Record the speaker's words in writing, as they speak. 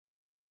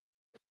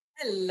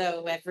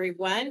Hello,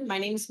 everyone. My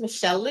name is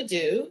Michelle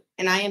Ledoux,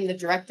 and I am the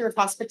Director of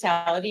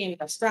Hospitality and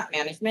Restaurant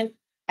Management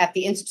at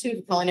the Institute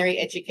of Culinary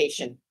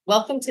Education.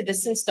 Welcome to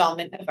this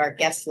installment of our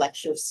guest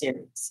lecture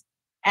series.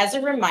 As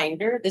a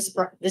reminder,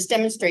 this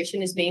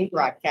demonstration is being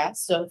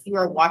broadcast, so if you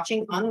are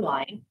watching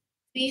online,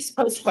 please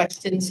post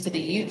questions to the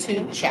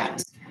YouTube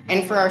chat.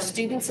 And for our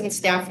students and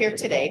staff here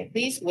today,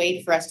 please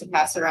wait for us to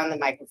pass around the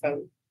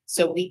microphone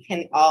so we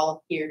can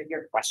all hear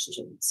your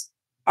questions.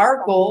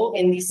 Our goal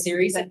in these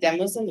series of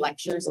demos and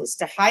lectures is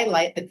to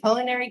highlight the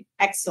culinary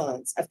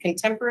excellence of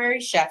contemporary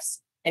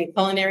chefs and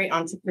culinary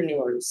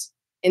entrepreneurs.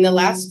 In the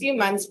last few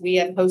months, we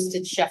have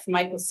hosted Chef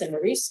Michael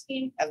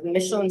Cimaruski of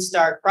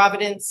Michelin-starred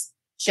Providence,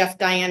 Chef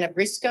Diana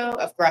Briscoe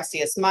of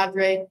Gracias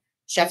Madre,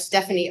 Chef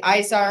Stephanie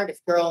Izard of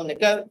Girl in the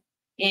Goat,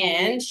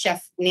 and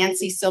Chef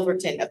Nancy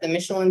Silverton of the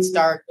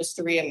Michelin-starred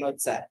Osteria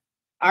Mozza.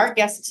 Our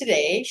guest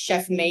today,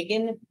 Chef Meg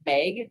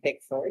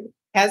Bickford,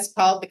 has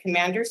called the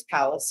Commander's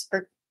Palace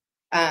her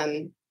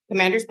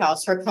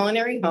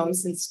culinary home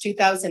since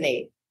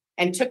 2008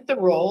 and took the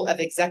role of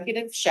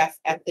executive chef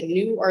at the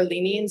New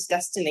Orleans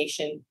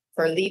destination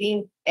for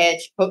leading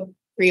edge Haute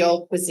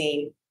Creole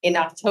cuisine in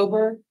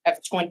October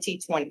of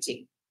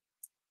 2020.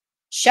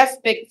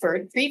 Chef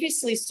Bickford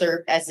previously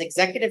served as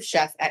executive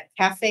chef at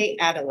Cafe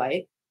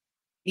Adelaide,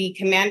 the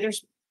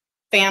Commander's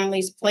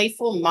family's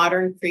playful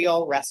modern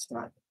Creole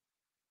restaurant.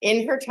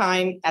 In her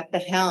time at the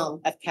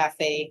helm of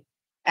Cafe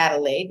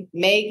Adelaide,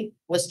 Meg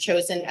was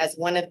chosen as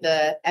one of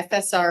the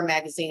FSR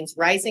magazine's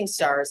rising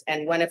stars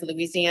and one of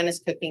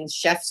Louisiana's cooking's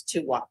chefs to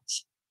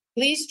watch.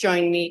 Please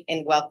join me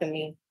in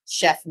welcoming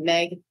Chef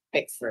Meg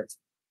Bickford.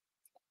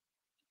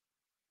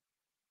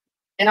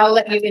 And I'll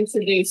let you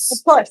introduce.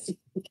 Of course.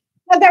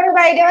 How's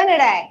everybody doing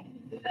today?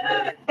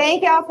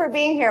 Thank y'all for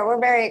being here.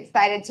 We're very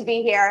excited to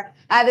be here.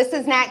 This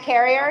is Nat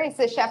Carrier. He's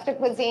the chef de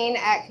cuisine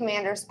at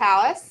Commander's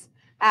Palace.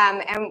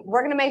 And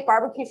we're going to make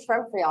barbecue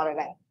shrimp for y'all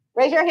today.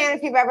 Raise your hand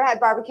if you've ever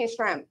had barbecue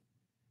shrimp.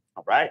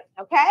 All right.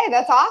 Okay,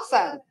 that's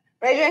awesome.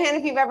 Raise your hand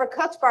if you've ever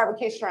cooked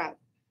barbecue shrimp.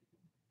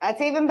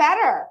 That's even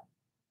better.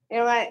 You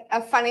know what?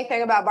 A funny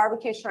thing about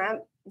barbecue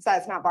shrimp is that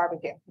it's not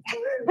barbecue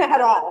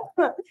at all.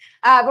 But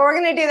we're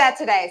going to do that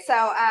today.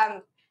 So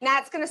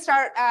Nat's going to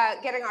start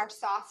getting our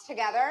sauce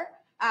together.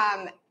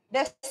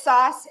 This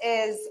sauce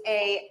is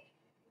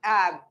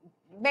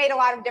made a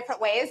lot of different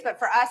ways, but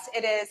for us,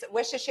 it is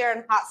Worcestershire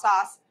and hot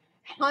sauce,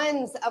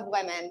 tons of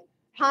lemon,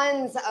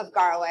 tons of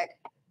garlic,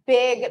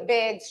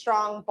 big,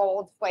 strong,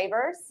 bold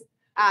flavors.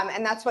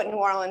 And that's what New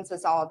Orleans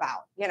is all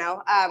about. You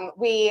know,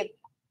 we,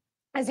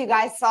 as you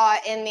guys saw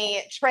in the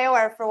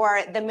trailer for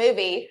the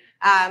movie,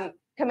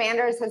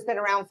 Commanders has been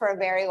around for a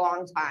very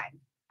long time.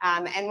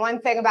 And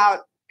one thing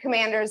about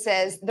Commanders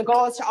is the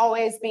goal is to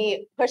always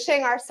be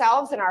pushing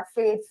ourselves and our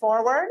food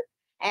forward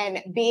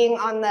and being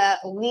on the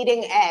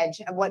leading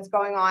edge of what's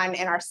going on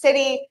in our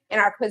city, in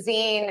our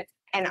cuisine,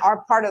 and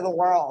our part of the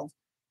world.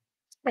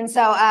 And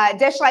so a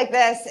dish like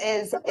this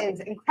is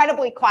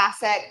incredibly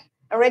classic,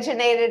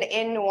 originated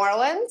in New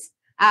Orleans,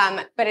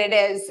 but it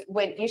is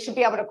when you should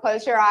be able to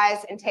close your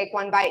eyes and take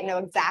one bite and know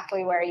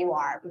exactly where you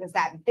are because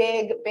that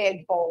big,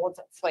 bold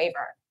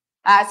flavor.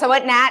 So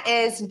what Nat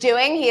is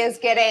doing, he is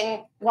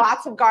getting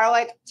lots of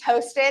garlic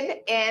toasted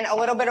in a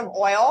little bit of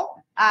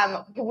oil.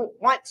 We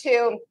want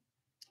to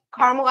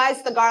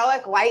caramelize the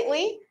garlic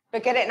lightly,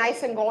 but get it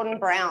nice and golden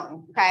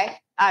brown, okay?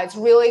 It's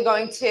really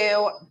going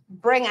to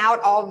bring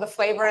out all of the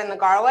flavor in the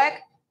garlic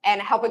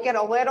and help it get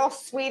a little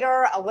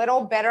sweeter, a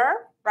little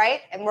bitter, right?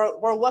 And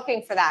we're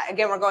looking for that.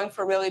 Again, we're going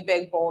for really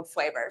big, bold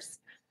flavors.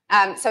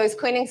 So he's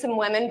cleaning some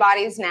lemon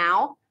bodies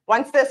now.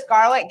 Once this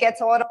garlic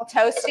gets a little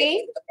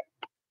toasty,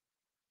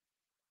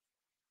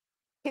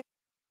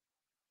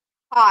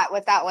 hot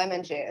with that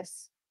lemon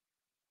juice.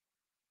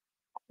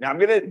 Now I'm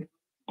going to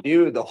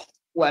do the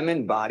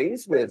lemon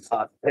bodies with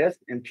pith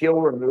and peel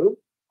remove.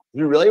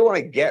 You really want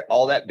to get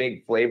all that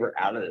big flavor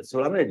out of this. So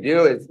what I'm going to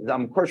do is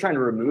I'm, of course, trying to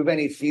remove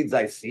any seeds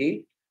I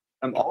see.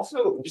 I'm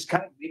also just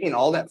kind of leaving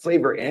all that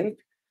flavor in.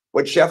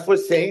 What Chef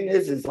was saying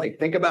is like,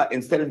 think about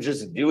instead of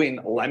just doing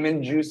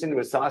lemon juice into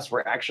a sauce,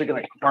 we're actually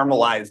going to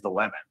caramelize the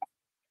lemon.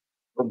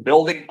 We're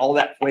building all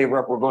that flavor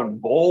up. We're going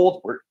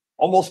bold. We're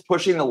almost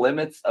pushing the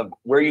limits of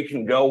where you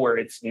can go, where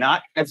it's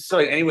not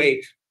necessarily in any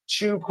way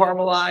too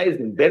caramelized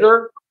and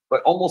bitter,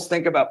 but almost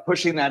think about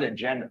pushing that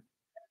agenda.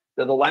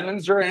 So the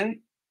lemons are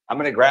in. I'm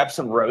going to grab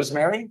some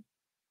rosemary.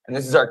 And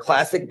this is our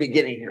classic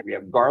beginning here. We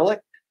have garlic.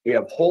 We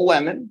have whole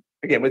lemon,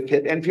 again, with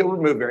pith and peel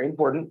remove, very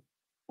important. And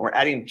we're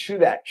adding to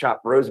that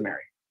chopped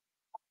rosemary.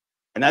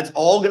 And that's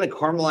all going to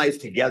caramelize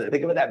together.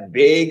 Think about that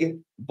big,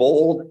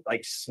 bold,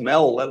 like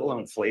smell, let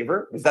alone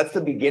flavor, because that's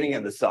the beginning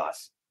of the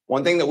sauce.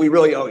 One thing that we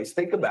really always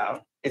think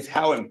about is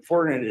how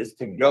important it is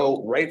to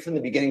go right from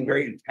the beginning,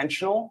 very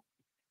intentional.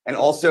 And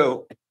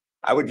also,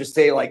 I would just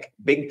say like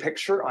big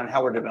picture on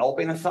how we're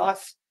developing a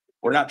sauce.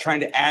 We're not trying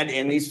to add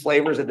in these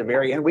flavors at the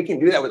very end. We can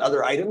do that with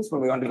other items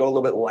when we want to go a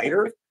little bit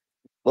lighter, a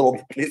little,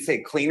 let's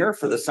say, cleaner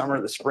for the summer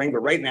or the spring. But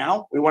right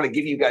now, we want to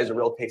give you guys a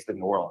real taste of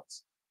New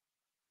Orleans.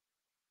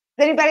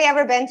 Has anybody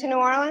ever been to New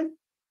Orleans?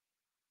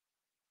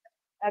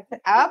 Okay,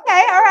 all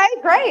right,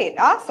 great,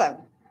 awesome.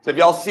 So if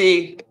y'all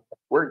see,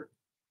 you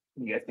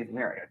guys see from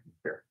here,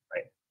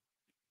 right?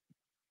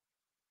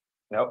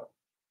 Nope.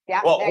 Yeah.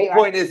 Well, whole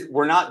point is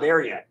we're not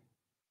there yet.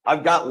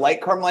 I've got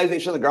light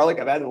caramelization of the garlic.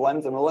 I've added the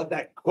lemons. I'm gonna let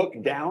that cook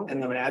down, and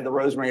then I'm gonna add the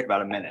rosemary in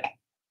about a minute.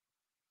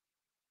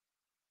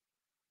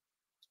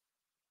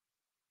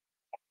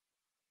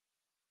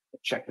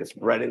 Check this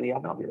bread in the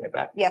oven. I'll be right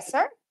back. Yes,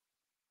 sir.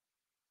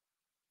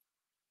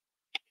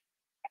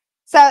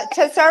 So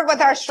to serve with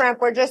our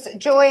shrimp, we're just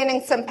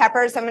julienning some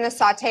peppers. I'm going to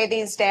saute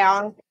these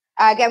down.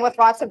 Again, with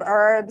lots of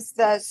herbs.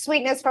 The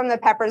sweetness from the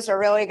peppers are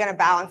really going to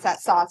balance that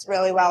sauce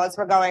really well as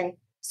we're going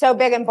so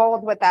big and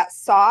bold with that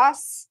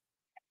sauce.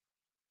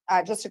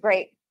 Just a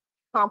great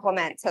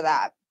complement to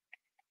that.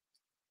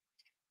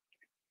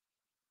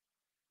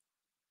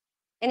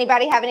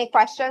 Anybody have any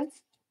questions?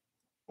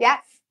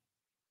 Yes.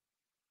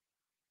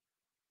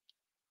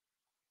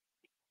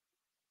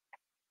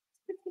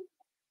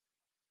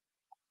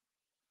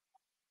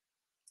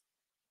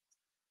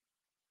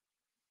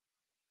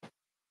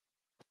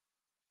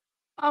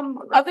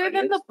 Other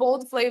than the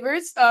bold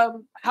flavors,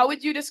 how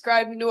would you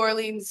describe New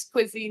Orleans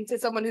cuisine to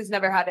someone who's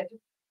never had it?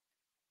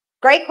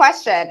 Great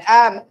question.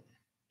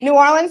 New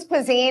Orleans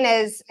cuisine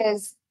is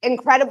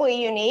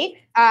incredibly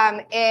unique.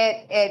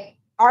 It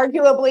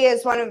arguably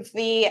is one of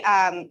the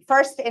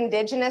first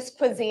indigenous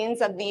cuisines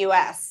of the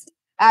U.S.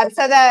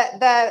 So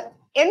the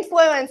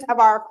influence of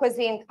our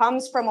cuisine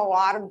comes from a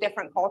lot of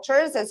different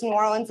cultures, as New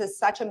Orleans is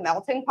such a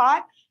melting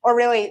pot, or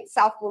really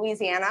South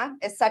Louisiana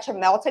is such a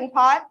melting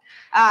pot.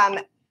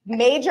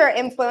 Major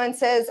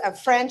influences of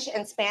French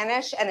and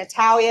Spanish and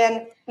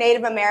Italian,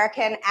 Native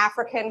American,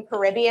 African,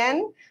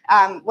 Caribbean,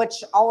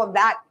 which all of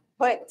that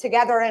put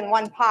together in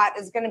one pot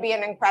is going to be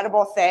an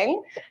incredible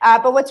thing.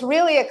 But what's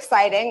really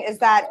exciting is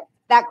that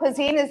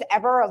cuisine is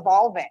ever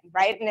evolving,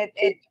 right? And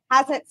it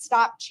hasn't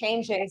stopped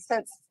changing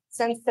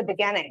since the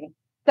beginning.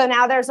 So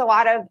now there's a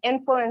lot of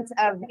influence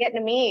of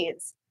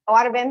Vietnamese, a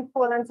lot of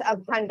influence of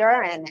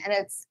Honduran,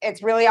 and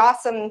it's really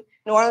awesome.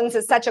 New Orleans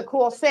is such a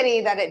cool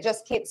city that it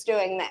just keeps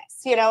doing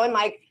this, you know, and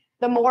like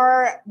the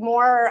more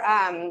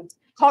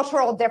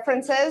cultural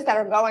differences that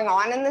are going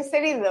on in the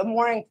city, the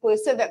more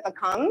inclusive it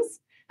becomes.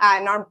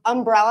 And our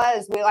umbrella,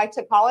 as we like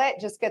to call it,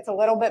 just gets a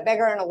little bit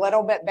bigger and a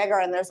little bit bigger,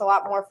 and there's a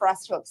lot more for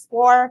us to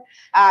explore.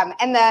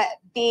 And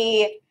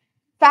the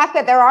fact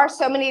that there are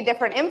so many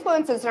different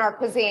influences in our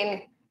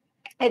cuisine,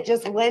 it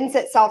just lends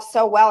itself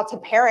so well to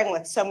pairing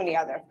with so many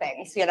other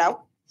things, you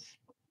know?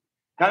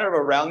 Kind of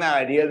around that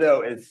idea,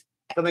 though, is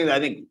something that I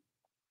think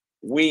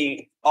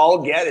we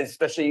all get,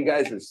 especially you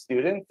guys as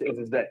students,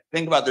 is that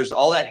think about there's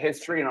all that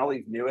history and all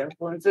these new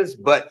influences.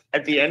 But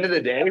at the end of the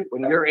day,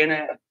 when you're in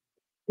a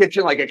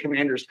kitchen like a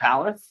commander's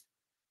palace,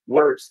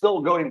 we're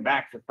still going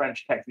back to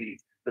French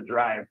techniques, the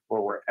drive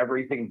for where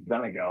everything's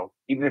going to go.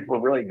 Even if we're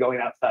really going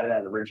outside of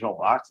that original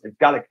box, it's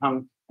got to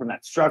come from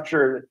that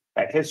structure,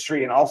 that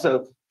history, and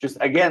also just,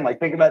 again, like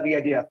think about the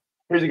idea.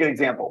 Here's a good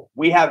example.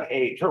 We have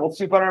a turtle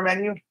soup on our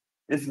menu.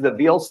 This is a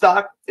veal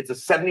stock. It's a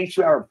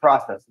 72-hour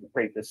process to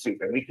create this soup,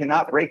 and we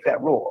cannot break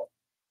that rule.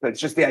 So it's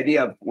just the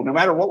idea of, well, no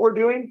matter what we're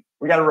doing,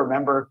 we got to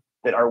remember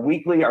that our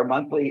weekly, our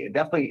monthly,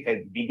 definitely at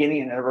the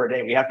beginning and end of our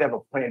day, we have to have a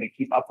plan to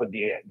keep up with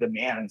the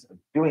demands of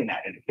doing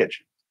that in the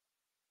kitchen.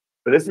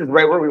 But this is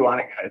right where we want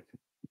it, guys.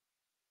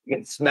 You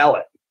can smell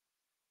it.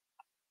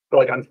 So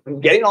like I'm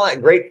getting all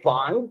that great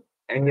fond,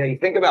 and you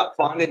think about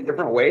fond in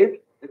different ways.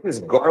 This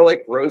is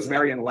garlic,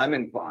 rosemary, and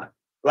lemon fond.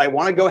 But I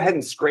want to go ahead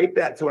and scrape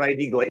that so when I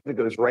deglaze it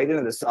goes right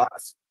into the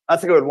sauce.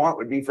 That's what I would want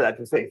would be for that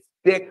to stay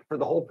thick for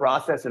the whole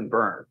process and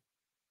burn.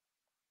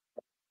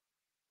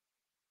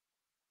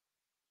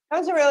 That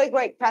was a really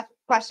great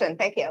question.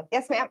 Thank you.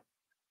 Yes, ma'am.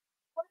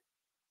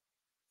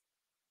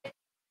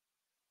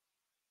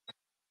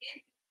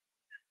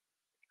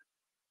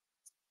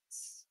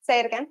 Say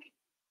it again.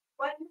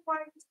 What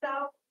part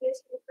style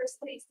is the first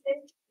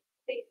tasted?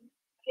 They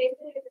gave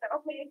it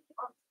okay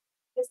on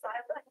the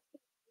side.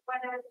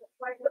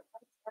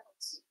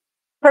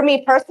 For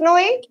me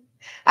personally,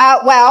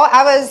 well,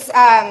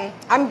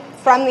 I'm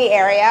from the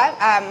area.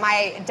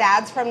 My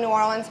dad's from New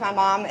Orleans. My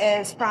mom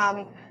is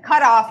from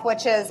Cutoff,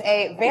 which is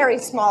a very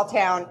small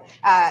town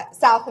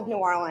south of New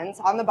Orleans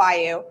on the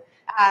bayou.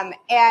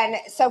 And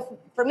so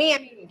for me, I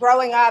mean,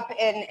 growing up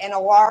in a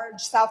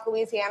large South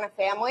Louisiana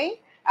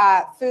family,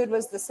 food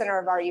was the center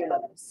of our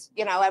universe.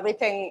 You know,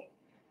 everything.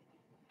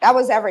 That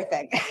was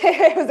everything.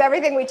 It was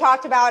everything we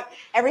talked about.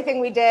 Everything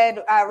we did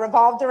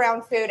revolved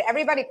around food.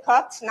 Everybody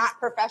cooked, not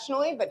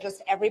professionally, but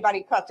just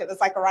everybody cooked. It was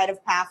like a rite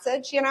of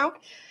passage, you know?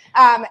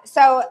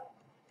 So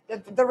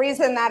the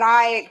reason that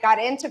I got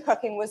into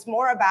cooking was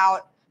more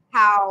about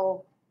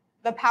how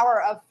the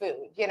power of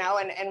food, you know,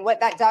 and what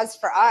that does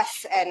for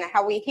us and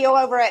how we heal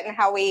over it and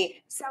how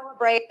we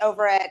celebrate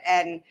over it.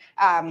 And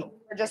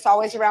we're just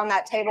always around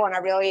that table, and I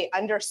really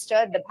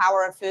understood the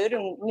power of food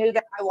and knew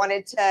that I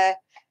wanted to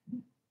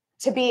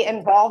be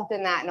involved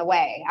in that in a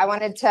way. I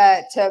wanted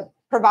to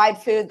provide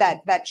food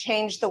that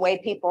changed the way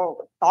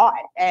people thought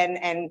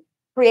and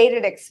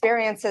created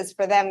experiences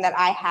for them that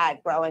I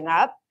had growing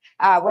up,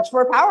 which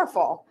were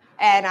powerful.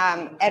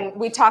 And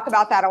we talk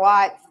about that a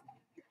lot.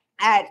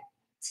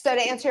 So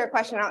to answer your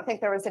question, I don't think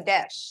there was a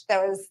dish.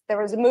 There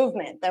was a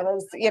movement. There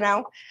was,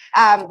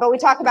 but we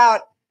talk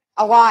about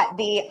a lot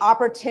the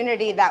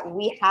opportunity that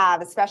we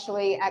have,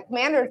 especially at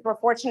Commander's. We're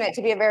fortunate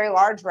to be a very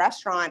large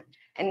restaurant.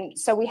 And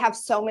so we have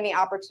so many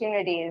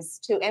opportunities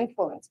to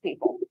influence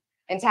people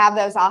and to have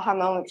those aha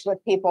moments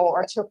with people,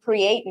 or to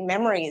create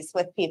memories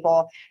with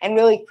people and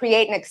really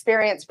create an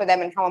experience for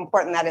them, and how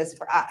important that is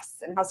for us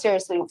and how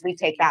seriously we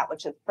take that,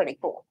 which is pretty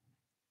cool.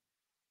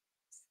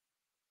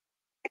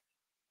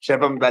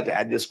 Chef, I'm about to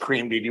add this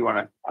cream. Do you want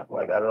to talk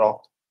about that at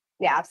all?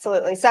 Yeah,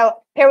 absolutely. So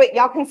here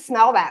y'all can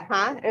smell that,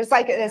 huh? There's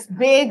like this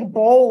big,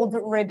 bold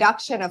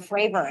reduction of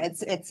flavor.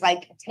 It's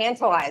like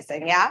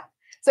tantalizing, yeah?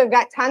 So we've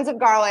got tons of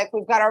garlic.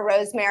 We've got our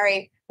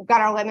rosemary. We've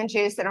got our lemon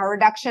juice and our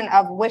reduction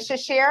of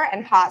Worcestershire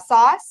and hot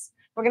sauce.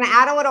 We're going to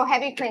add a little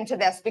heavy cream to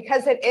this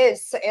because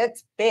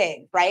it's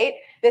big, right?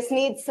 This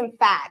needs some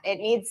fat. It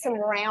needs some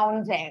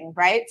rounding,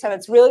 right? So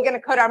it's really going to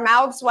coat our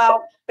mouths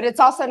well, but it's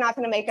also not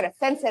going to make it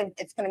offensive.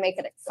 It's going to make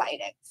it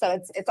exciting. So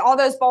it's all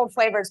those bold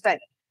flavors, but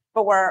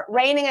we're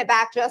reining it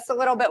back just a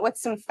little bit with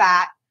some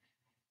fat.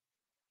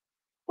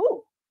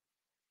 Ooh.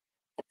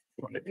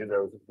 You want to do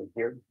those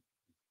here?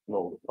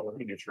 We'll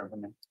do shrimp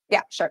in there.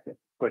 Yeah, sure.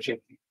 Push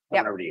it.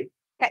 Yep. Over to you.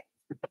 Okay.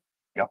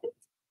 Yep.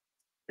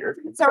 Here.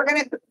 So we're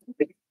going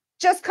to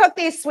just cook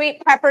these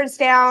sweet peppers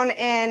down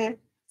in,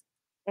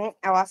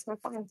 I lost my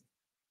phone.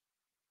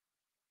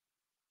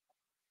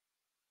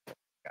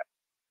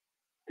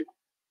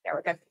 There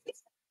we go.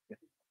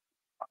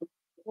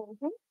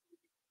 Mm-hmm.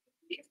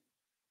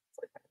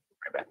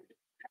 Right back.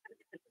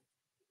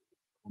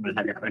 I'm going to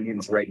have your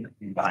onions right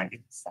behind you.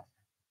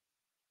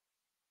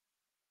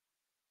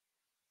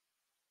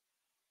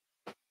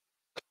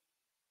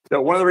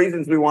 So one of the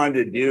reasons we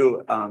wanted to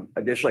do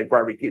a dish like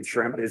barbecued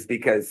shrimp is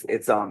because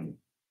it's a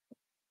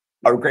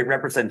great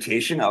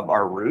representation of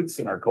our roots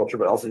and our culture,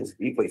 but also it's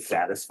deeply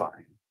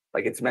satisfying.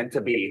 Like, it's meant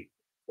to be,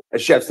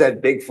 as Chef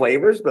said, big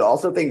flavors, but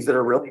also things that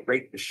are really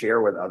great to share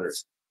with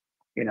others.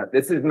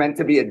 This is meant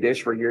to be a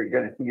dish where you're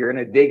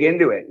gonna dig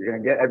into it. You're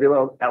gonna get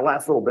that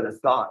last little bit of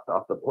sauce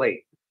off the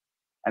plate,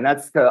 and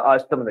that's to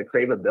us some of the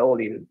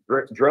craveability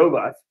that drove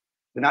us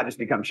to not just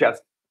become chefs,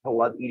 to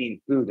love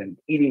eating food and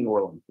eating New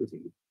Orleans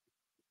cuisine.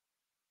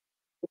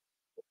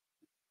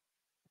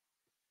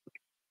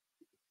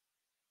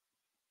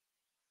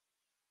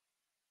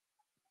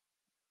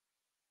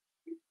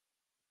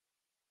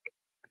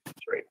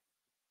 Great.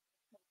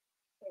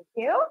 Thank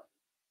you.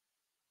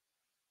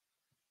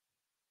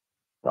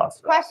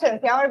 Awesome. Questions.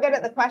 Y'all are good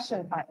at the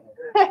question part.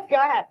 Go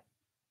ahead.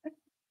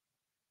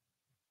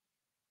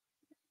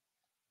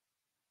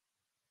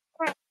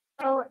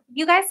 So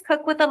you guys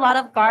cook with a lot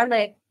of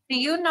garlic. Do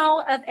you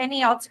know of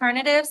any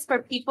alternatives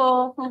for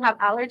people who have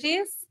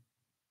allergies?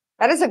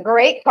 That is a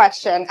great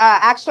question.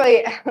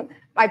 Actually,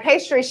 my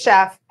pastry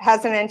chef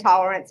has an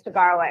intolerance to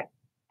garlic,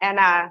 and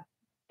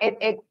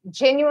it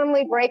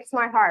genuinely breaks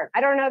my heart.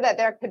 I don't know that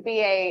there could be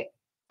a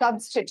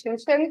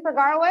substitution for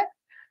garlic,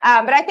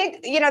 but I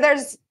think,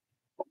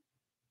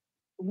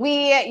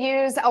 we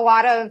use a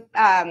lot of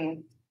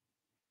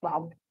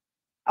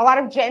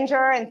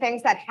ginger and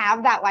things that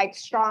have that like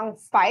strong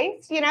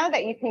spice,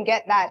 that you can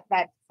get that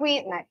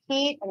sweet and that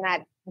heat and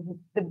that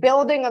the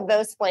building of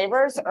those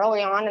flavors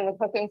early on in the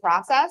cooking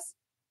process.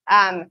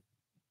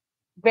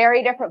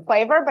 Very different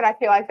flavor, but I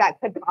feel like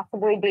that could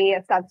possibly be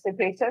a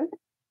substitution.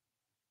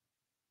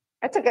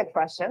 That's a good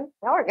question.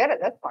 Y'all are good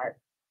at this part.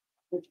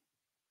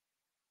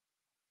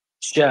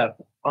 Chef,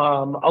 a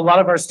lot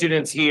of our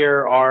students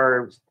here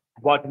are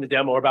watching the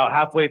demo, about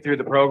halfway through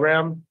the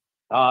program.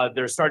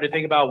 They're starting to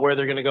think about where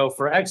they're going to go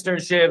for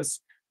externships,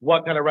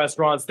 what kind of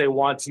restaurants they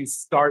want to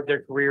start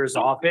their careers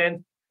off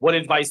in. What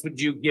advice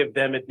would you give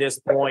them at this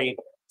point,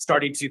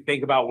 starting to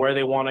think about where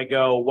they want to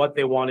go, what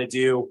they want to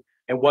do,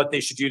 and what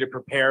they should do to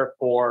prepare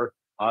for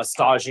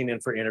staging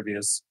and for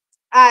interviews?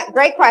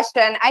 Great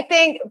question. I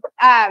think,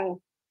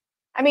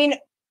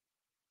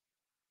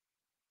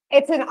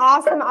 it's an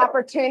awesome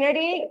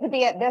opportunity to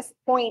be at this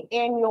point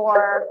in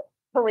your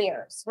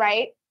careers,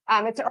 right?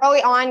 It's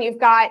early on. You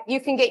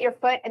can get your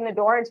foot in the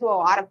door into a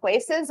lot of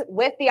places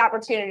with the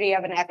opportunity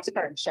of an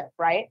externship,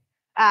 right?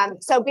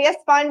 So be a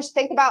sponge.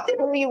 Think about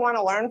who you want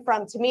to learn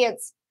from. To me,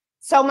 it's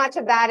so much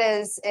of that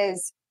is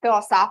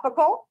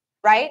philosophical,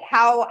 right?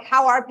 How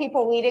are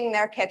people leading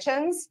their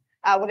kitchens?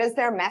 What is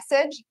their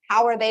message?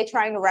 How are they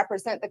trying to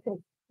represent the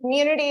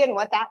community and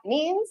what that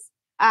means?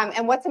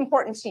 And what's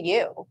important to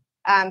you?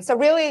 So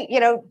really,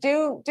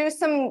 do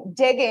some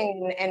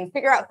digging and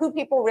figure out who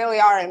people really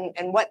are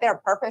and what their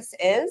purpose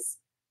is,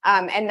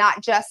 and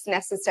not just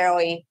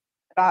necessarily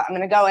about, I'm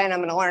going to go in, I'm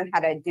going to learn how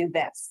to do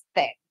this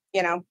thing,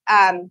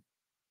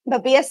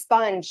 but be a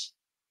sponge.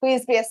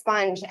 Please be a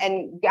sponge.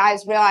 And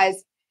guys,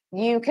 realize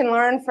you can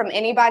learn from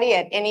anybody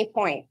at any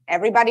point.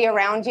 Everybody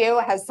around you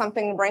has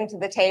something to bring to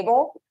the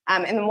table.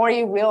 And the more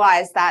you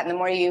realize that, and the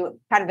more you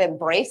kind of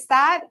embrace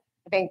that,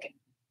 I think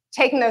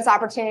taking those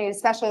opportunities,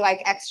 especially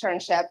like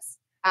externships,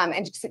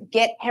 and just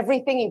get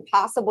everything you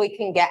possibly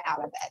can get out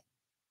of it.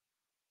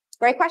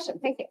 Great question.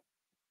 Thank you.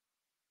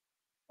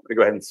 gonna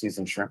go ahead and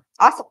season shrimp.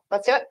 Awesome.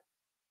 Let's do it.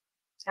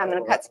 I'm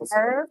going to cut some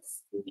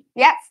herbs.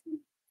 Yes.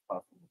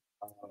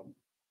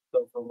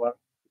 So from what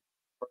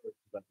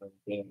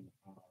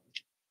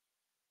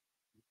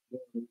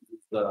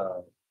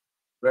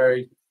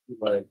very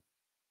like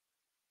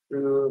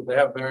they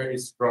have very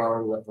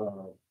strong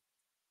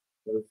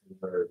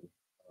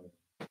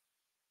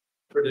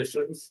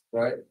traditions,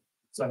 right?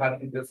 So how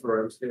do you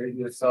differentiate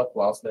yourself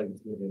whilst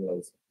maintaining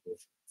those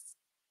traditions?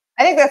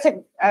 I think that's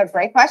a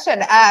great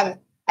question.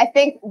 I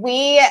think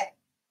we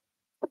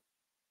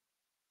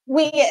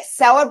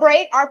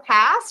celebrate our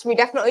past. We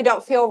definitely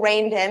don't feel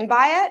reined in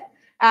by it.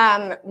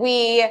 I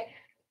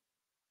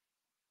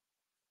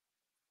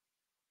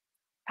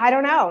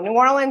don't know. New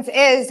Orleans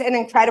is an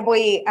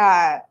incredibly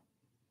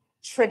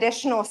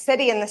traditional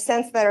city in the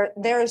sense that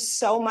there's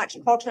so much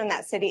culture in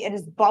that city. It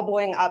is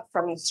bubbling up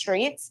from the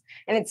streets,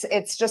 and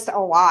it's just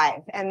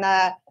alive. And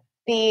the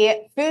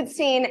food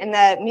scene and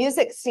the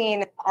music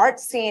scene, art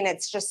scene,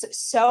 it's just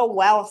so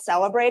well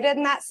celebrated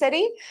in that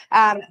city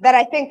that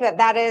I think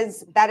that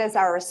is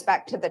our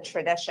respect to the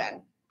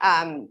tradition.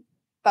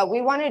 But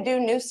we want to do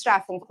new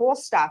stuff and cool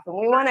stuff, and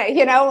we want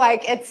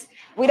to,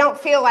 we don't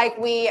feel like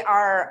we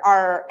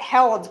are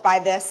held by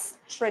this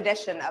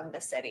tradition of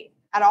the city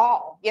at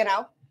all.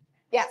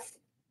 Yes.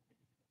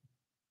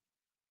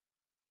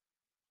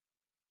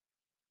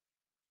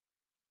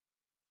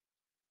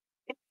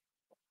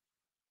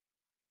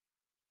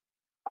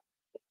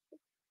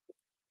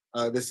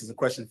 This is a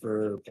question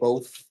for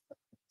both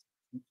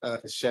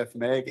Chef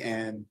Meg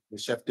and the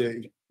Chef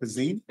de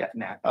Cuisine. Yeah,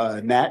 Nat.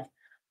 Nat,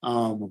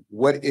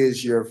 what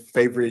is your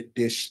favorite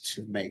dish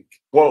to make?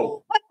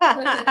 Whoa. Go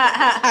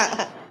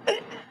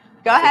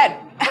ahead.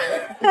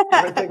 I'm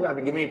gonna think about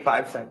it. Give me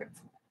 5 seconds.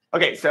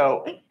 Okay,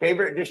 so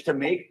favorite dish to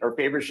make or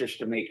favorite dish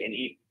to make and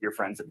eat your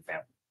friends and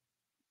family?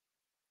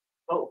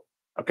 Oh,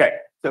 okay.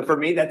 So for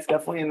me, that's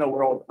definitely in the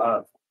world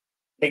of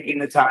taking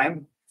the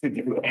time to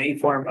do any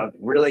form of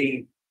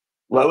really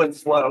low and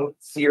slow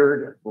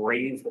seared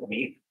braised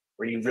meat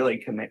where you really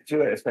commit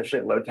to it, especially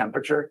at low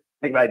temperature.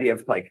 Think of the idea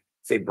of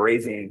say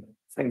braising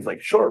things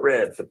like short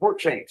ribs, the pork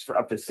shanks for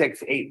up to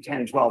 6, 8,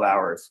 10, 12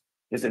 hours,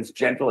 just as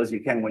gentle as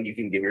you can when you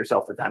can give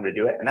yourself the time to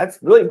do it. And that's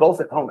really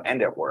both at home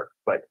and at work.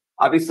 But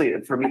obviously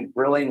for me,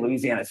 grilling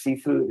Louisiana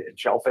seafood and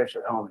shellfish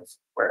at home is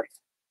where it's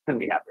gonna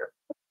be happier.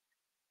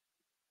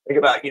 Think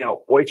about,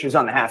 oysters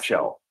on the half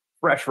shell,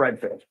 fresh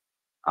redfish,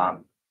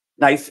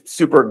 nice,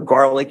 super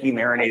garlicky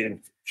marinated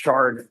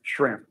charred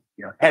shrimp,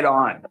 head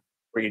on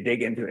where you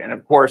dig into it. And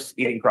of course,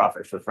 eating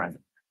crawfish with friends.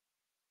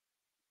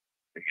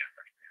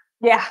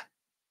 Yeah.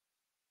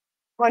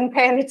 Wasn't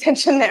paying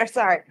attention there.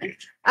 Sorry.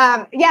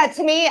 Yeah,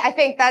 to me, I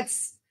think I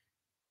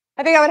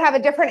would have a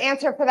different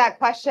answer for that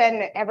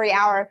question every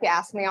hour if you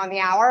asked me on the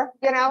hour.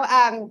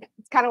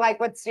 It's kind of like,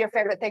 what's your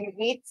favorite thing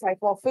to eat? It's like,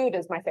 well, food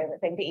is my favorite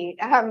thing to eat.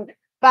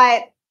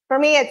 But for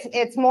me,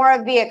 it's more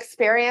of the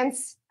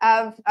experience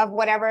of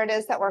whatever it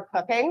is that we're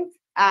cooking.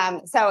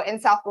 So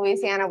in South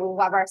Louisiana, we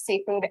love our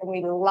seafood and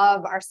we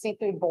love our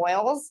seafood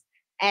boils.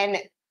 And,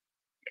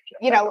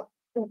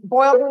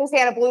 boiled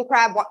Louisiana blue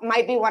crab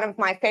might be one of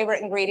my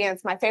favorite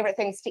ingredients, my favorite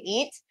things to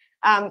eat.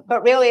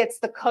 But really, it's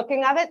the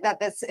cooking of it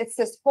it's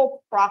this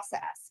whole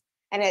process.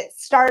 And it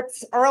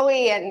starts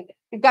early and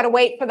you've got to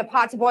wait for the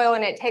pot to boil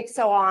and it takes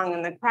so long.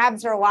 And the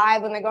crabs are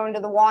alive when they go into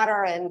the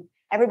water and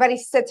everybody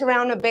sits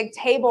around a big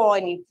table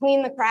and you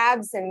clean the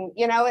crabs. And,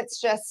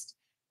 it's just,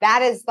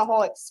 that is the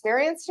whole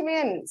experience to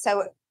me. And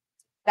so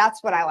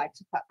that's what I like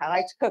to cook. I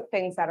like to cook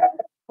things that are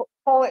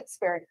whole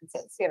experiences,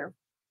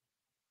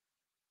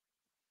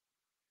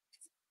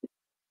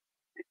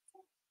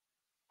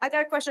 I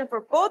got a question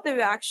for both of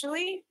you,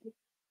 actually.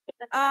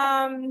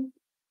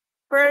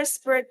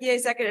 First, for the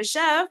executive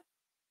chef,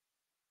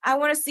 I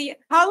want to see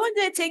how long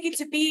did it take you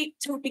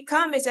to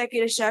become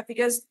executive chef?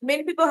 Because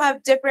many people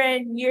have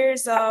different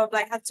years of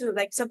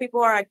some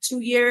people are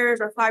 2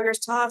 years or 5 years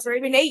tops or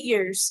even 8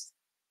 years.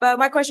 But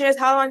my question is,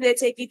 how long did it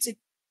take you to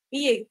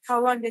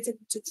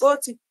go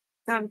to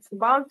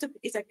become to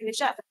executive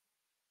chef?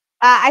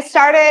 I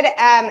started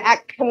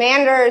at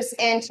Commanders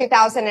in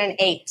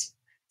 2008.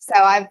 So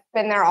I've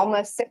been there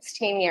almost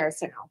 16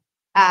 years now.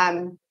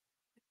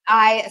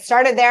 I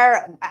started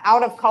there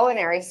out of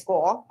culinary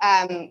school.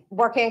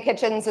 Working in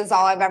kitchens is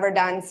all I've ever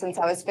done since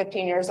I was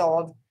 15 years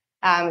old.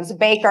 I was a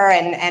baker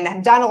and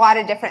have done a lot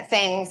of different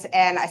things.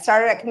 And I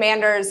started at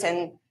Commanders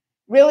and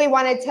really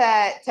wanted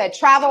to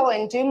travel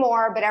and do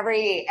more. But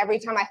every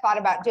time I thought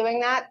about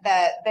doing that,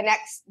 the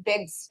next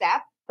big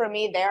step for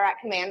me there at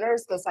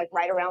Commanders was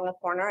right around the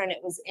corner and it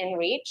was in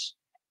reach.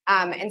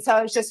 And so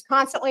I was just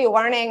constantly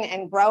learning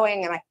and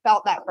growing, and I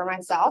felt that for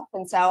myself.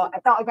 And so I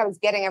felt like I was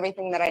getting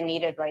everything that I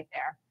needed right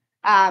there.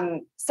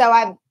 So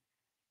I've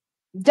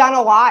done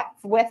a lot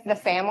with the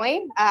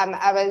family.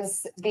 I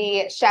was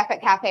the chef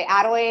at Cafe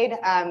Adelaide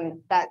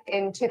that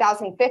in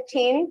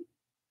 2015.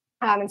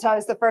 And so I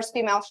was the first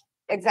female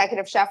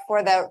executive chef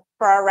for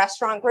our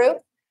restaurant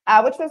group,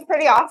 which was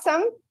pretty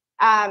awesome.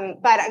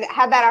 But I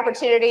had that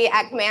opportunity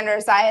at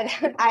Commanders. I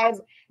had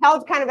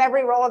held kind of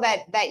every role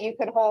that you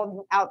could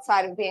hold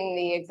outside of being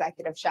the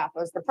executive chef. I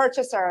was the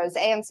purchaser, I was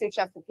AM sous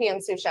chef, the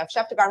PM sous chef,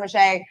 chef de garde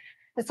manger,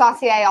 the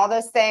saucier, all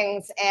those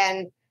things.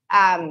 And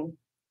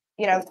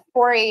you know,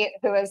 Corey,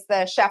 who was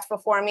the chef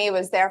before me,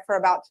 was there for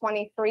about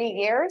 23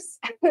 years.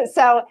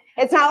 So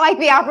it's not like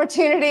the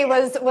opportunity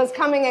was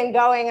coming and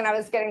going and I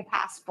was getting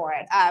passed for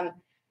it.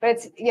 But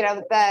it's, you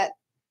know,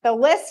 the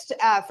list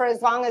for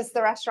as long as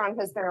the restaurant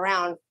has been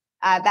around,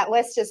 that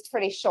list is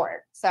pretty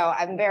short. So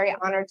I'm very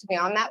honored to be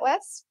on that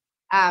list.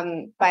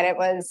 But it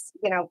was,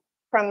 you know,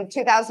 from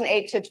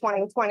 2008 to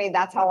 2020,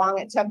 that's how long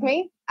it took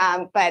me.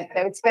 But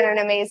it's been an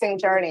amazing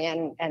journey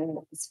and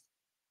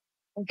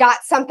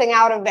got something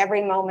out of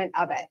every moment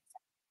of it.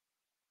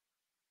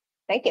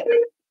 Thank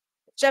you.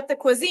 Chef de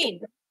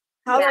cuisine.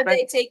 How did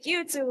they take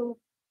you to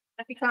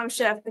become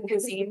chef de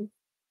cuisine?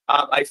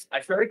 I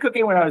started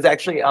cooking when I was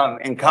actually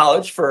in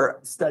college for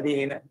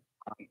studying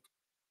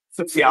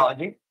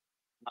sociology.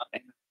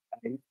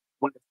 And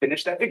when I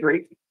finished that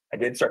degree, I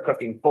did start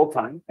cooking full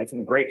time. I had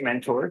some great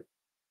mentors.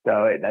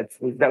 So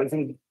that was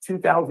in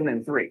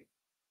 2003.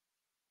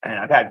 And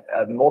I've had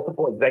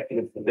multiple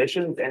executive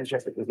positions and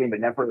chef de cuisine, but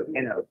never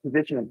in a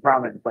position of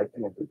prominence like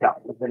in the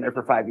hotel. I've been there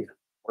for 5 years.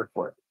 Worked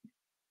for it.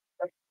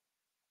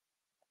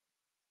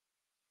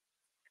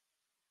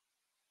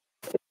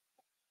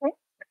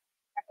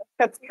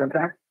 That's shrimp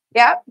time.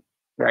 Yep.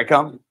 Here I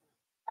come.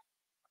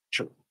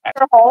 Sure.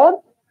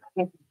 Hold.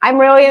 I'm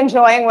really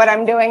enjoying what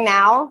I'm doing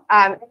now.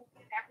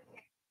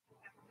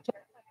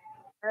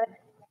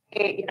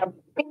 You know,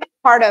 being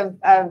part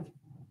of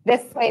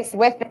this place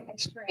with the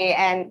history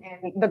and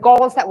the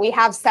goals that we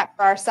have set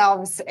for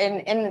ourselves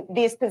in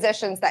these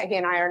positions that he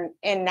and I are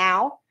in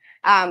now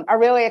are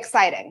really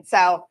exciting.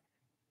 So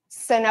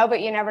no,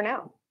 but you never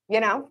know, you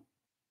know?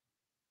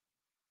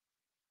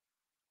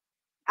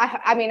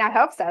 I mean, I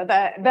hope so.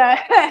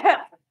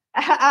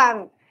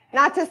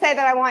 Not to say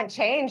that I want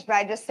change, but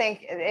I just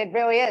think it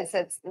really is.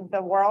 It's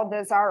the world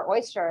is our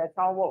oyster. It's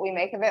all what we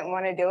make of it and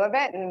want to do of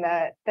it. And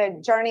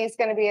the journey is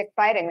going to be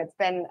exciting. It's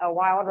been a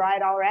wild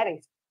ride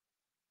already.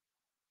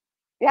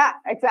 Yeah,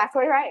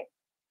 exactly right.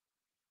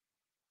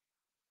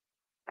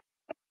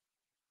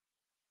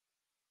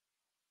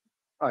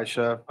 Hi,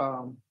 Chef.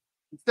 You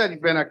said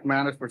you've been at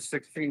Commanders for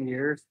 16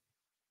 years.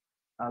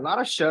 A lot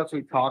of chefs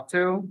we talk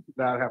to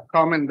that have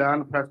come and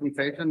done a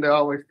presentation, they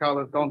always tell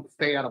us don't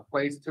stay at a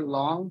place too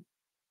long.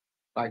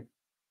 Like,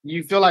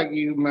 you feel like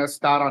you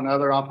missed out on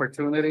other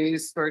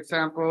opportunities, for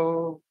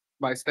example,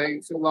 by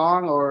staying too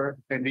long,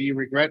 and do you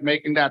regret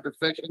making that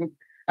decision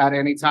at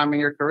any time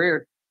in your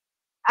career?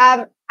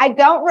 I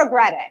don't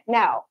regret it.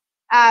 No,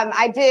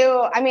 I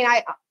do. I mean,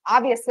 I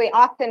obviously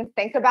often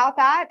think about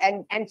that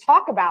and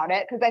talk about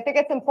it because I think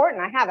it's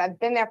important. I've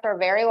been there for a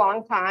very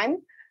long time.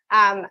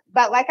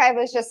 But like I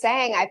was just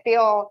saying, I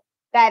feel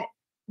that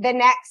the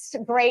next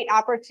great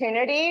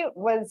opportunity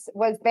was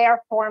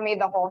there for me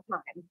the whole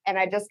time. And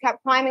I just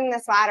kept climbing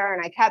this ladder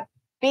and I kept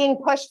being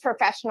pushed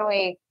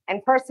professionally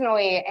and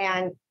personally.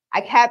 And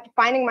I kept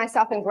finding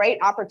myself in great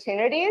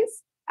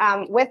opportunities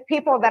with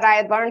people that I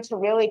had learned to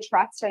really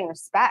trust and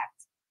respect.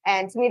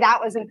 And to me,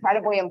 that was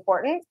incredibly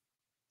important.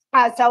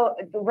 So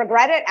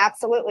regret it?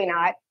 Absolutely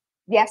not.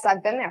 Yes,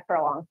 I've been there for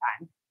a long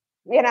time.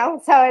 You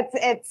know, so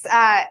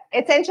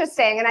it's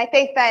interesting. And I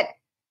think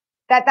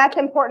that's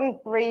important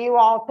for you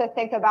all to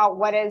think about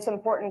what is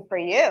important for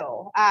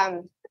you.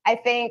 I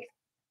think,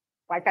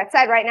 like I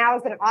said, right now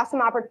is an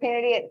awesome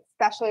opportunity,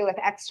 especially with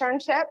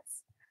externships.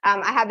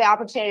 I had the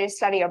opportunity to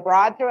study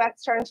abroad through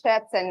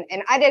externships,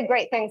 and I did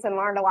great things and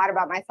learned a lot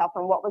about myself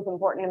and what was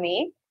important to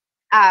me.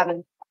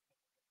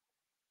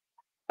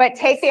 But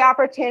take the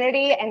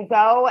opportunity and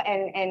go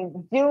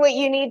and do what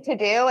you need to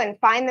do and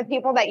find the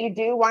people that you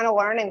do want to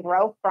learn and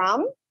grow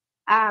from.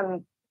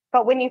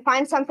 But when you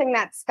find something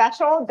that's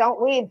special, don't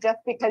leave just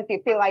because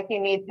you feel like you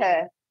need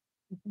to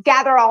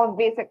gather all of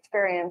these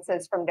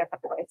experiences from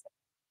different places.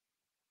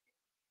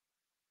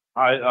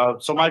 All right.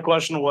 So my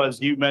question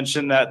was, you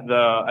mentioned that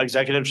the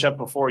executive chef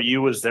before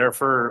you was there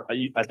for,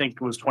 I think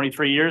it was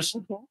 23 years.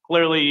 Mm-hmm.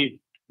 Clearly,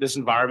 this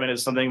environment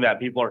is something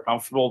that people are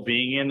comfortable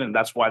being in, and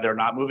that's why they're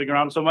not moving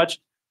around so much.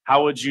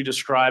 How would you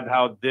describe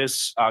how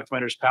this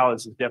Commander's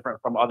Palace is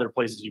different from other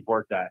places you've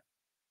worked at?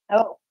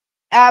 Oh,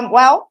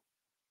 well,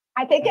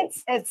 I think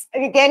it's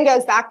again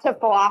goes back to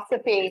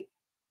philosophy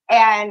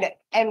and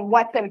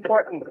what's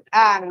important.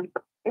 As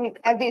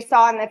you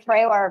saw in the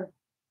trailer,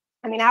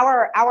 I mean,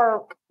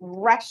 our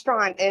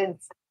restaurant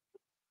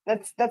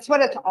that's what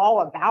it's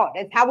all about.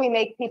 It's how we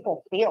make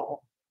people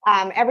feel.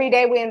 Every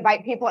day we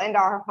invite people into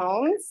our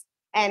homes.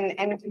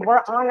 And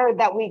we're honored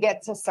that we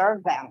get to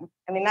serve them.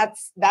 I mean,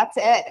 that's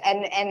it.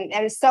 And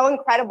it's so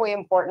incredibly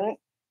important.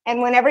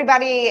 And when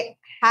everybody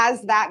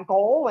has that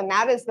goal, when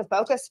that is the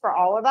focus for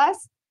all of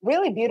us,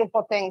 really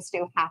beautiful things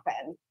do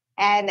happen.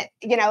 And,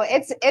 you know,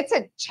 it's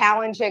a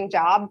challenging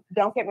job.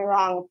 Don't get me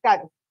wrong. We've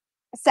got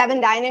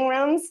 7 dining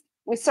rooms.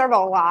 We serve a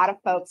lot of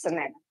folks in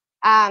there.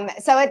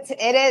 So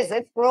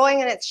it's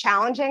grueling and it's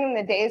challenging and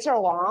the days are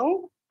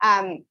long.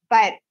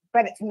 But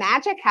but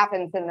magic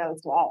happens in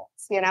those walls.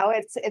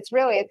 It's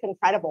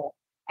incredible.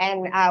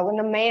 And when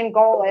the main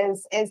goal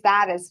is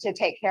to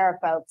take care of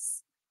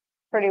folks,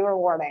 pretty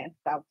rewarding.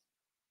 So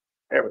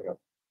There we go.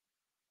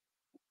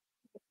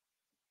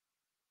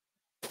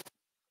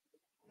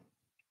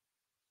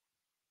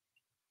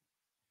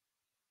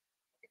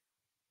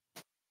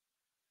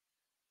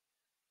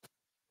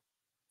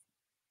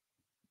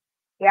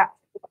 yeah.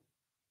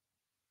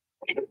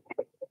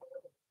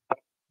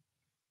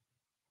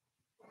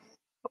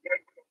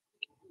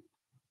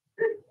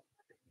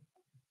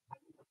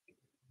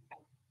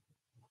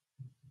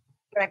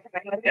 Can I come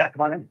in with you? Yeah,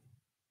 come on in.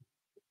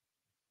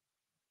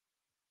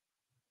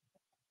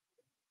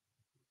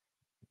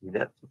 You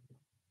did.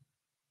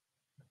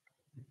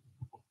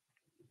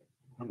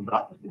 Is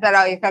that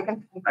all you're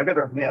cooking? I've got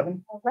it in the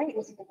oven. All right.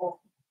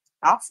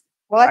 Awesome.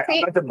 Well, let's I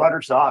see. got the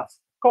butter sauce.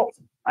 Cool.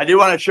 I do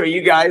want to show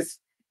you guys.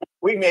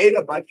 We made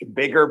a much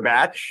bigger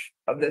batch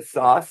of this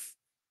sauce,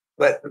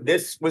 but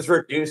this was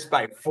reduced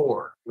by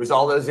 4. It was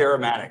all those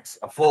aromatics,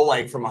 a full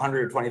from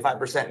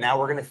 125%. Now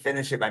we're going to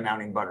finish it by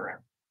mounting butter in.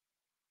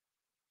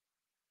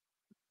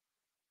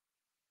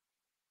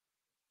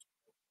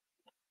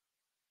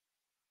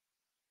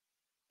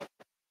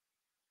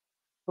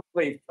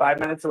 Hopefully 5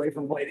 minutes away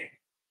from plating.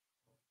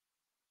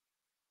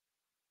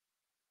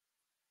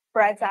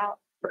 Bread's out.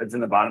 Bread's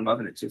in the bottom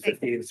oven at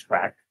 250. It's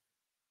cracked.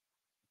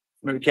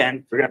 We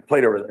can. We're gonna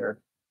plate over there.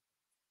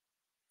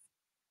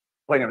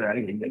 Plate over there. I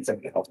think you can get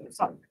something to help in the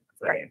sun.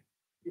 Right.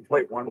 You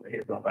plate one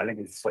way, but I think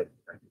it's plate.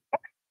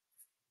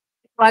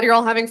 Glad you're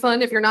all having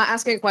fun. If you're not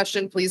asking a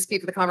question, please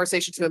keep the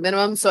conversation to a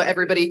minimum so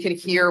everybody can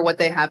hear what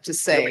they have to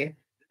say.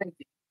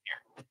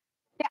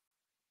 Yeah.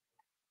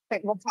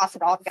 Okay, we'll toss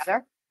it all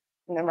together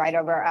and then right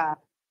over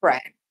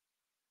bread.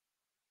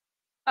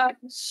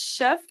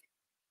 Chef,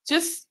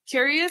 just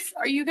curious,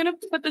 are you gonna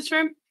put the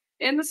shrimp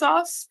in the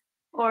sauce?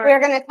 Or We're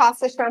going to toss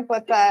the shrimp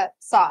with the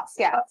sauce.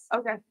 Yes.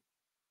 okay.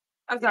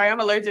 I'm sorry, I'm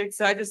allergic,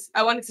 so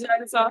I wanted to try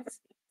the sauce.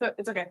 So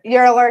it's okay.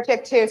 You're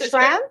allergic to To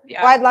shrimp?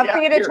 yeah. Well, I'd love for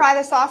Yeah, you to here. try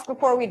the sauce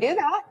before we do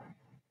that.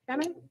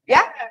 Can I?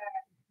 Yeah.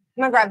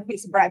 I'm gonna grab a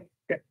piece of bread.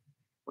 We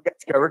got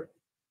you covered.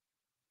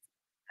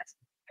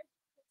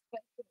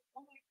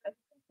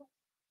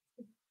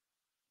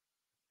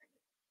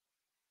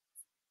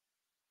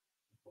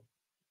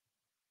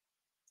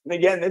 And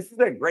again, this is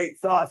a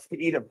great sauce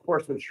to eat, of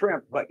course, with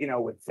shrimp, but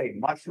with say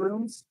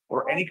mushrooms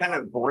or any kind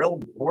of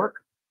grilled pork.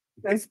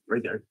 Nice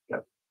right there.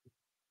 Yep.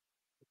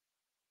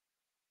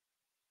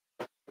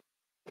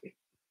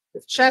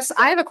 Chefs,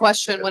 I have a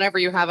question whenever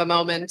you have a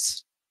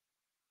moment.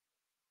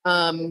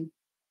 I don't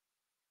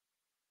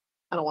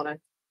want to.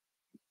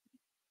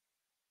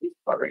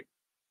 All right.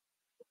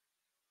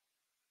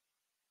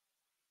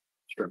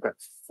 Sure,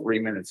 that's 3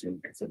 minutes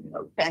in.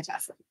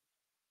 Fantastic.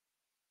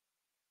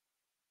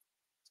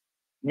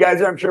 You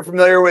guys are, I'm sure,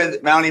 familiar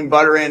with mounting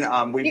butter in.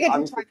 We've You get to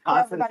obviously try for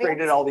everybody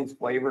concentrated else. all these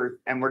flavors,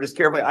 and we're just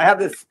carefully. I have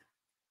this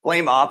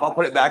flame off. I'll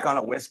put it back on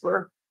a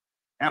whisper.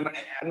 And I'm going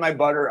to add my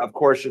butter, of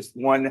course, just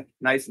one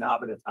nice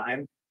knob at a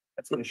time.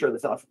 That's going to show the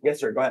sauce. Yes,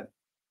 sir. Go ahead.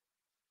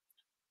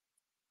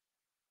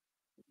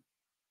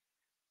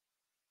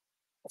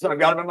 So I've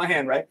got them in my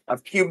hand, right?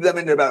 I've cubed them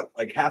into about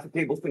half a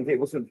tablespoon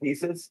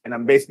pieces, and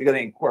I'm basically going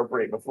to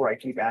incorporate before I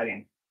keep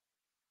adding.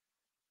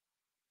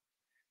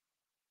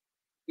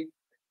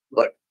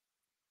 Look.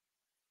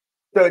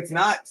 So it's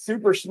not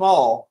super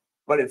small,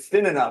 but it's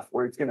thin enough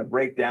where it's going to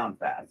break down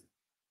fast.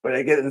 But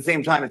again, at the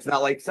same time, it's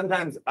not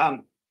sometimes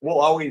we'll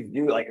always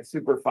do a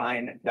super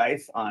fine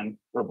dice on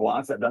for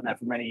blancs. I've done that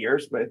for many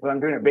years. But if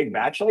I'm doing a big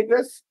batch like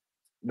this,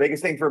 the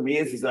biggest thing for me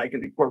is that I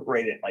can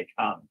incorporate it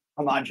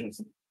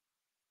homogeneous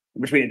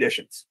between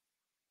additions.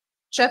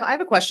 Chef, I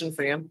have a question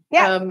for you.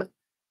 Yeah.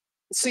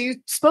 So you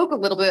spoke a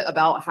little bit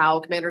about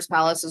how Commander's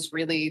Palace is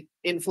really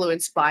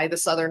influenced by the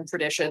Southern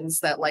traditions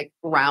that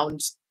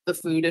ground the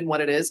food and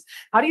what it is.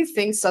 How do you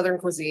think Southern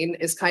cuisine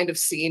is kind of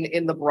seen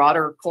in the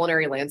broader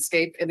culinary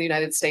landscape in the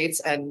United States?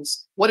 And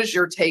what is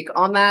your take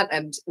on that?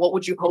 And what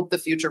would you hope the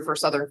future for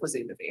Southern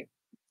cuisine to be?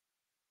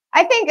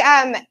 I think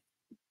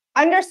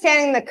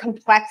understanding the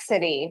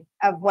complexity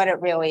of what it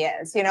really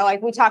is.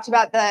 We talked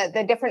about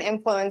the different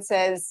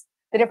influences,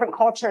 the different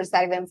cultures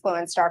that have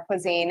influenced our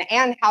cuisine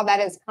and how that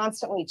is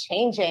constantly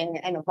changing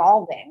and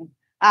evolving.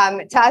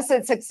 To us,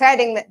 it's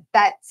exciting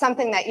that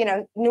something that,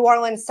 New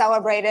Orleans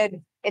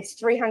celebrated its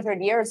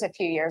 300 years a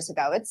few years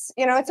ago. It's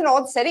an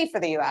old city for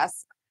the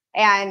US,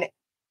 and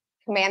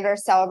Commander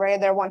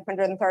celebrated their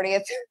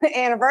 130th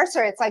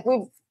anniversary. It's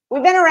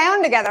we've been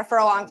around together for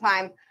a long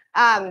time.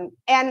 And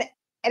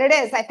it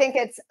is, I think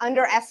it's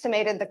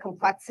underestimated the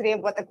complexity of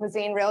what the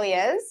cuisine really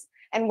is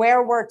and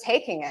where we're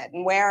taking it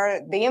and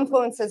where the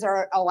influences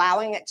are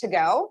allowing it to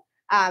go.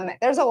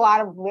 There's a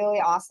lot of really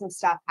awesome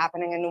stuff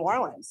happening in New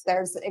Orleans.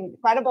 There's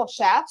incredible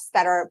chefs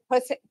that are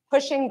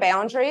pushing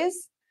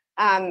boundaries.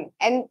 And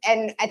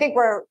I think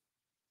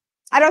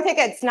I don't think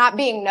it's not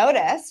being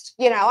noticed.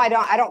 I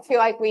don't feel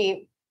like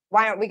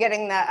why aren't we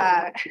getting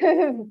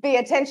the the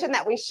attention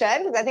that we should?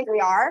 Because I think we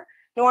are.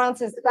 New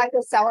Orleans is such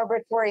a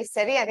celebratory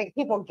city. I think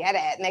people get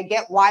it and they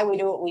get why we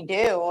do what we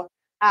do.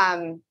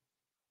 I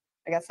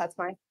guess that's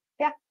mine.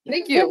 Yeah.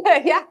 Thank you.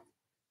 Yeah.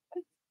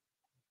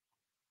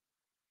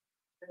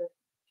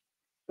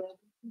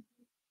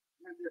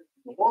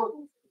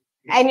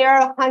 And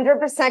you're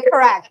 100%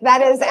 correct.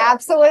 That is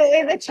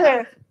absolutely the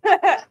truth.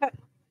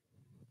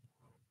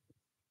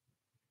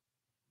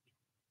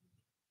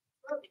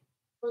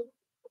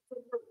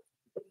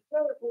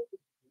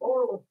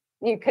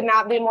 You could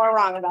not be more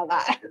wrong about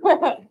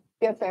that.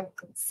 Yes, ma'am.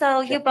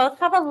 So you both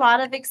have a lot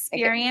of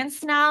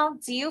experience now.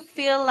 Do you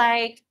feel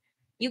like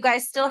you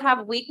guys still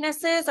have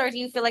weaknesses, or do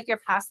you feel like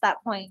you're past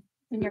that point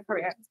in your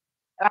career?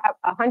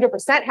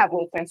 100% have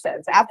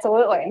weaknesses.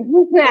 Absolutely.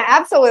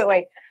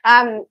 Absolutely.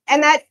 And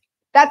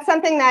that's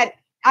something that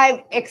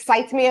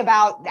excites me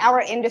about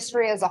our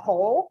industry as a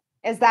whole,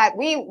 is that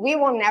we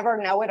will never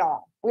know it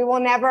all. We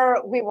will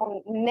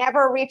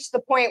never reach the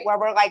point where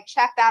we're like,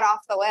 check that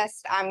off the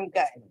list, I'm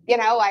good. You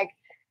know, like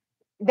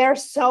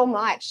there's so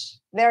much,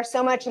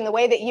 and the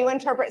way that you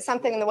interpret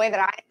something and the way that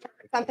I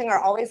interpret something are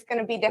always going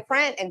to be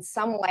different in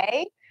some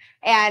way.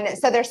 And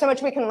so there's so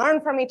much we can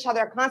learn from each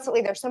other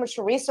constantly. There's so much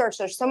to research.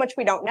 There's so much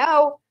we don't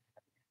know.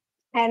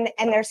 And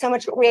there's so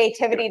much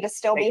creativity to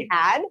still be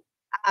had.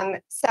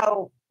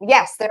 So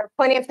yes, there are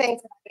plenty of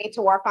things that I need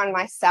to work on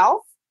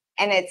myself.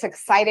 And it's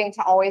exciting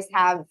to always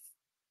have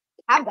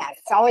that.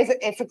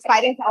 It's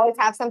exciting to always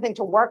have something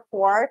to work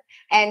for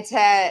and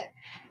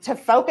to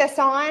focus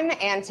on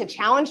and to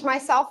challenge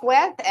myself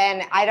with.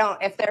 And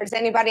if there's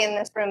anybody in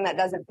this room that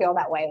doesn't feel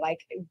that way, like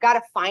you've got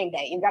to find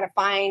it. You've got to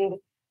find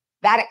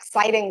that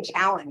exciting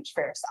challenge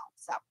for yourself.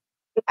 So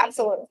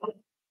absolutely.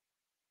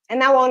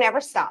 And that won't ever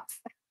stop.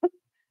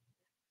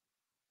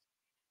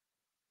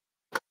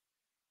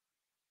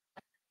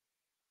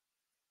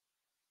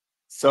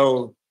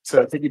 So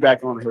to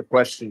piggyback on her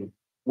question,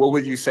 what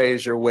would you say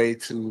is your way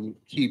to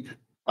keep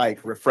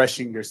like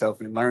refreshing yourself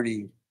and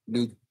learning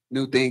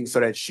new things so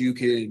that you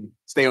can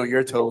stay on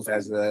your toes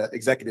as an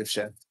executive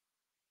chef?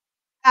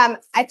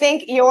 I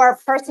think your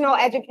personal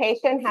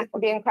education has to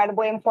be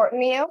incredibly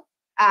important to you.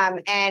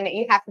 And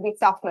you have to be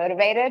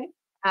self-motivated.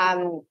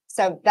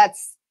 So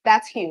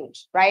that's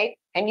huge, right?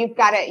 And you've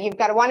got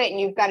to want it, and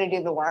you've got to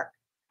do the work.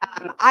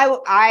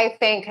 I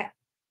think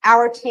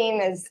our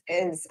team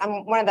is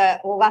I'm one of the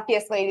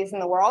luckiest ladies in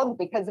the world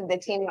because of the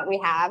team that we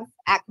have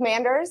at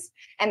Commanders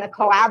and the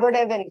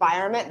collaborative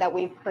environment that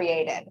we've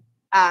created.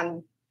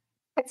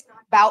 It's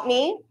not about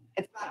me,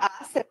 it's about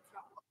us, it's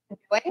about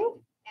what we're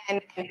doing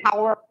and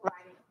how we're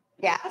providing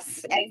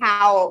guests and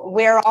how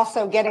we're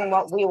also getting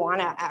what we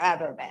want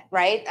out of it,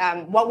 right?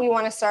 What we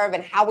want to serve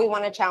and how we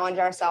want to challenge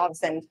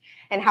ourselves and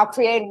how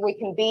creative we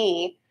can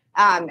be,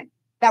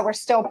 that we're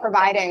still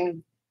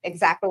providing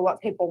exactly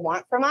what people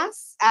want from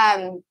us.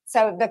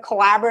 So the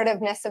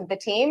collaborativeness of the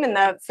team and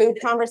the food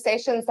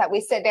conversations that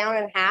we sit down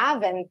and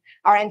have, and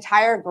our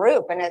entire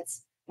group, and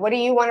it's, what do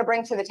you want to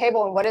bring to the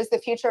table and what is the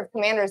future of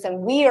Commanders? And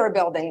we are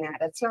building that.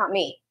 It's not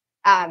me.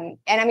 And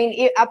I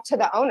mean, up to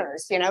the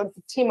owners, you know,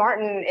 T.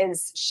 Martin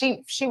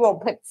she will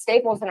put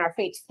staples in our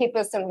feet to keep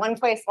us in one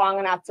place long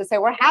enough to say,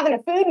 we're having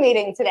a food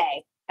meeting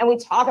today and we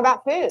talk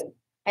about food.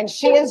 And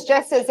she is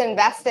just as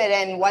invested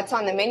in what's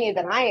on the menu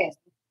than I am.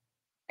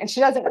 And she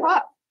doesn't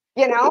cook,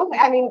 you know,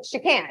 I mean, she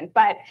can,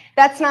 but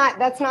that's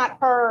not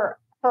her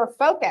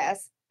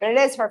focus, but it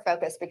is her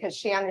focus because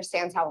she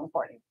understands how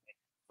important it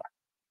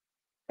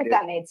is. If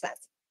that made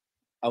sense.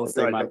 I would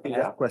say my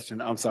last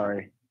question. I'm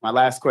sorry. My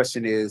last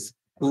question is,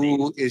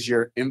 who is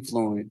your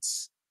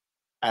influence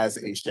as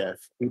a chef?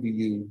 Who do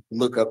you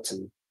look up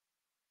to?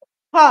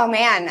 Oh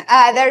man,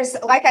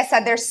 like I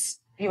said,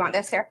 you want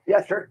this here?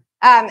 Yeah, sure.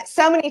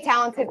 So many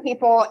talented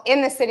people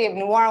in the city of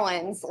New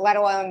Orleans, let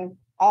alone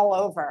all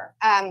over.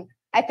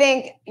 I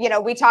think, you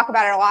know, we talk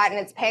about it a lot, and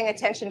it's paying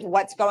attention to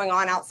what's going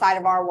on outside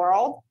of our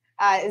world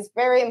is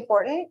very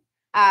important.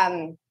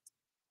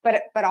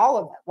 But all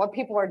of it, what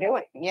people are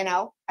doing, you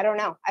know, I don't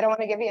know. I don't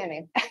want to give you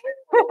any.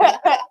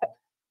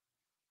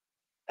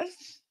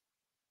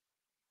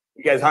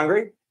 You guys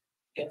hungry?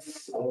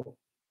 Yes.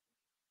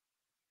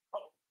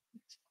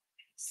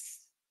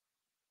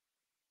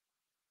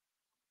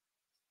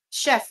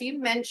 Chef, you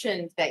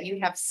mentioned that you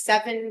have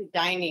 7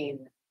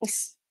 dining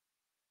rooms.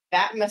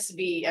 That must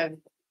be a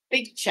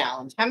big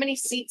challenge. How many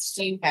seats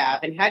do you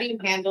have, and how do you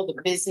handle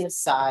the business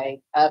side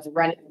of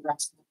running a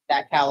restaurant of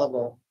that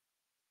caliber?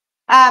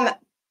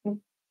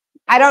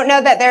 I don't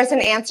know that there's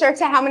an answer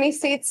to how many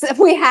seats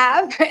we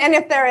have, and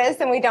if there is,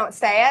 then we don't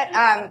say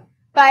it.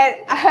 But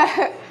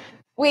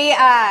we,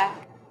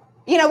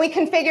 you know, we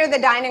configure the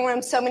dining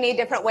room so many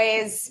different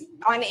ways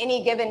on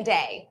any given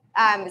day.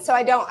 So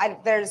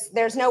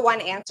there's no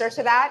one answer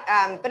to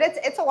that. But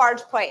it's a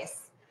large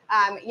place.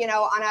 You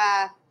know,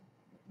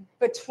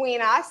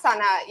 between us on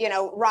a, you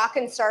know, rock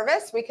and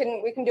service, we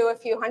can do a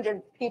few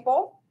hundred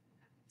people,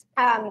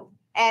 and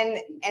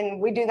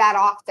we do that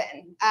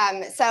often.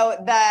 So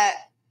the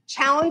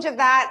challenge of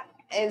that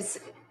is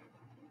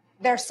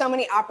there's so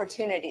many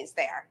opportunities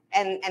there,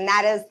 and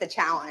that is the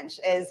challenge,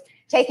 is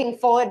taking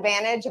full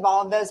advantage of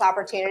all of those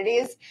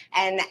opportunities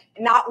and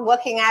not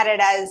looking at it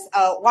as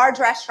a large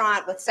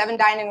restaurant with 7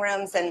 dining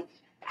rooms and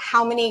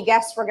how many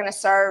guests we're going to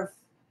serve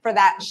for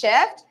that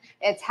shift.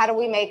 It's how do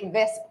we make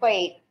this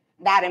plate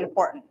that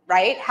important,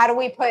 right? How do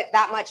we put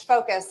that much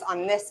focus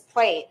on this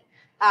plate?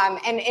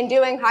 And in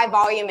doing high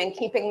volume and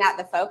keeping that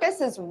the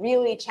focus is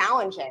really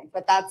challenging,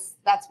 but that's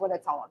what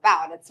it's all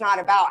about. It's not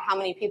about how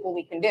many people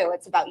we can do.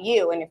 It's about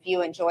you and if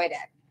you enjoyed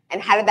it.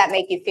 And how did that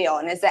make you feel?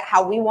 And is it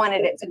how we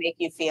wanted it to make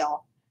you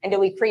feel? And do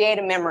we create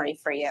a memory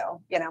for you?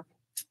 You know?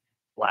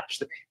 Flash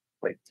the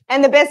plate.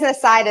 And the business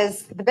side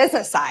is the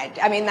business side.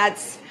 I mean,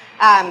 that's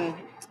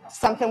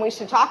something we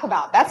should talk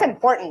about. That's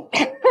important.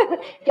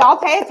 Y'all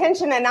pay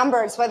attention to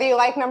numbers, whether you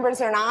like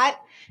numbers or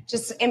not.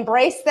 Just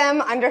embrace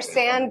them.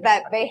 Understand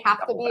that they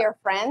have to be your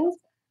friends.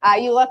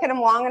 You look at them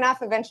long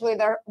enough, eventually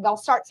they'll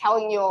start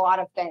telling you a lot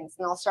of things,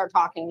 and they'll start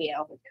talking to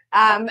you.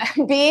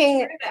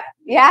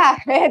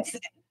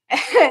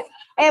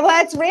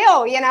 It's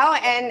real, you know,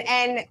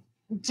 and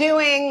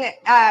doing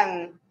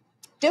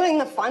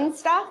the fun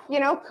stuff, you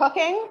know,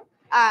 cooking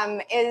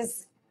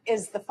is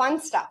the fun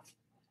stuff.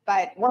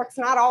 But work's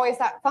not always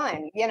that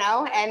fun, you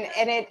know, and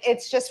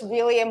it's just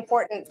really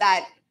important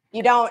that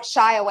you don't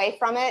shy away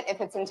from it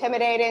if it's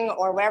intimidating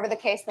or whatever the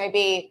case may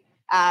be.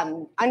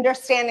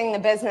 Understanding the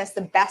business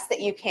the best that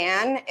you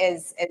can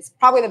is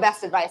probably the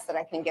best advice that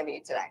I can give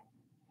you today.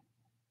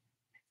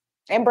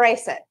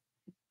 Embrace it.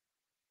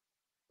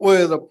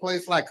 With a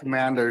place like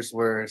Commanders,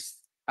 where it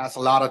has a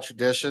lot of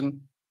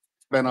tradition,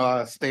 it's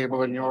been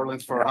stable in New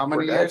Orleans for how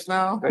many years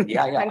now?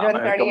 Yeah. I'm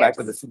gonna go back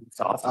with the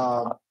sauce.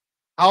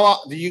 How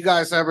do you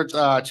guys ever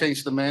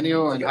change the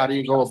menu, and how do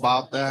you go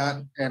about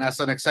that? And as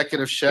an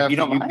executive chef, you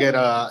don't you mind, get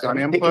an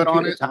input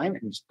on it? Time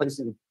and just place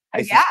it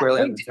nice Yeah, and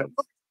squarely on we the do.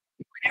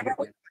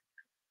 tip.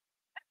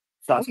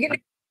 Sauce.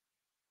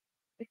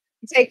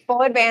 Take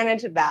full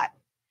advantage of that.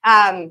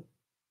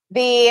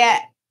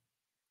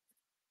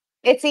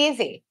 It's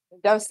easy. We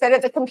go sit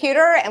at the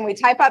computer and we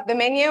type up the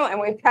menu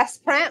and we press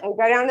print. We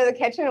go down to the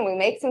kitchen and we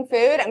make some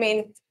food. I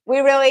mean,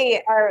 we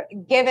really are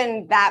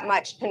given that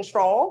much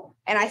control.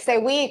 And I say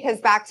we because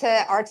back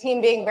to our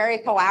team being very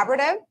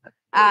collaborative.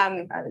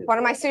 One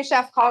of my sous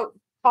chefs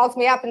calls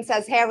me up and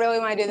says, "Hey, I really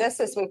want to do this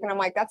week." And I'm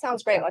like, "That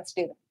sounds great. Let's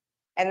do that."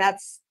 And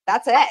that's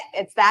it.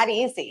 It's that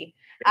easy.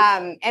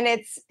 And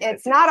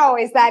it's not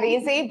always that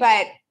easy,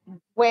 but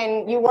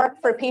when you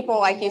work for people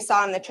like you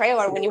saw in the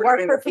trailer, when you work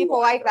for people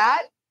like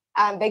that,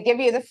 they give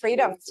you the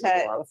freedom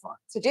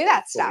to do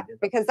that stuff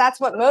because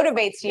that's what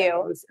motivates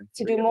you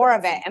to do more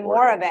of it and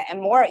more of it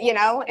and more, you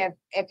know,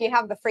 if you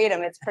have the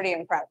freedom, it's pretty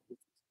incredible.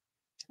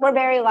 We're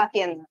very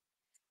lucky in that.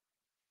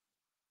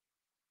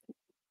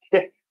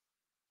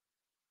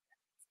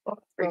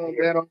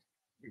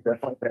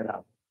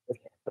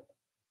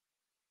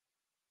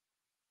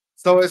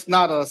 So it's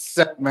not a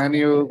set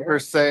menu per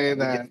se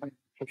that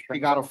you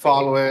got to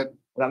follow it.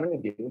 What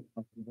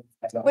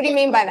do you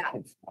mean by that?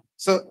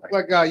 So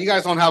like you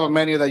guys don't have a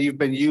menu that you've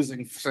been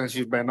using since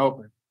you've been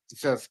open. It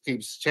just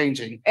keeps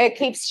changing. It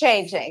keeps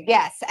changing,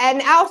 yes.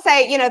 And I'll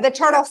say, you know, the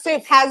turtle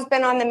soup has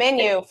been on the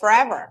menu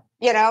forever,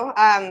 you know,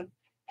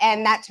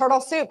 and that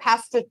turtle soup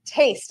has to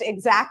taste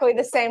exactly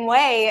the same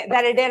way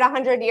that it did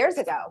 100 years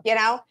ago, you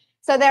know.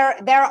 So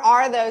there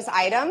are those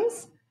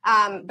items,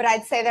 but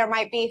I'd say there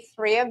might be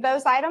 3 of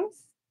those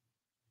items.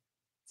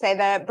 Say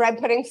the bread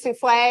pudding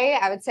souffle,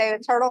 I would say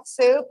the turtle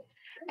soup,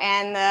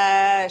 and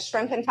the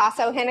shrimp and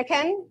tasso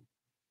Heineken.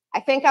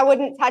 I think I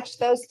wouldn't touch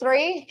those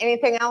 3.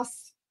 Anything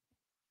else?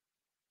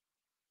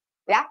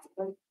 Yeah.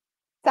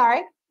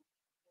 Sorry.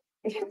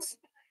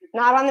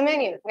 Not on the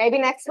menu. Maybe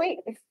next week.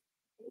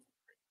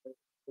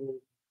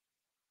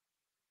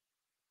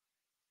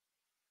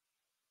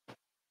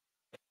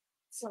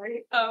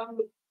 Sorry. I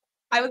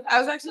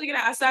was actually gonna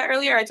ask that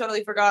earlier. I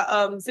totally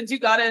forgot. Since you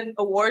got an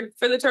award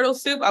for the turtle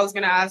soup, I was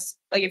gonna ask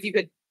like if you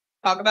could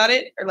talk about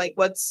it or like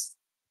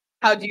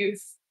how do you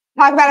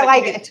talk about it?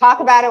 Like talk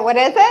about it. What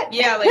is it?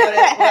 Yeah,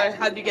 like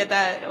how did you get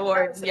that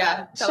award?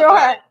 Yeah,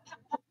 sure.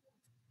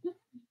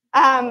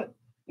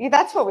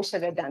 That's what we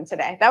should have done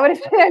today. That would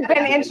have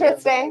been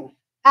interesting.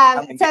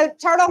 So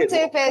turtle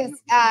soup is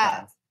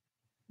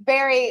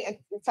very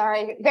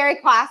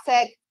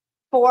classic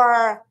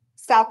for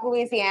South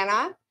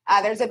Louisiana.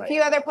 There's a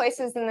few other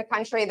places in the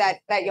country that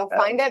you'll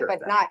find it,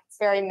 but not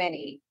very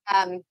many.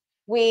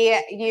 We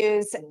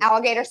use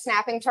alligator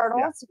snapping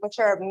turtles, which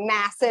are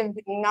massive,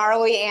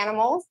 gnarly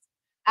animals.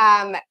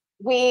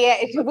 We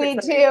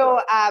do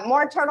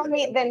more turtle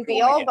meat than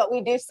veal, but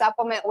we do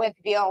supplement with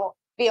veal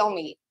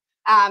meat.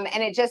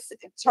 And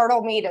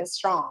turtle meat is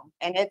strong,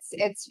 and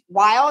it's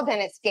wild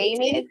and it's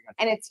gamey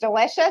and it's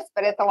delicious,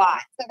 but it's a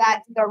lot. So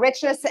that the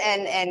richness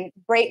and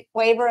great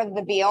flavor of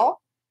the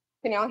veal.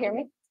 Can y'all hear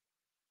me?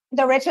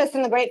 The richness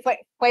and the great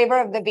flavor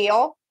of the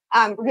veal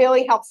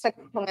really helps to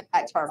complement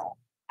that turtle.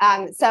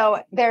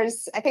 So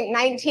there's, I think,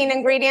 19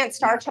 ingredients,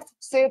 star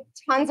soup,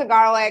 tons of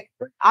garlic,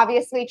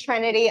 obviously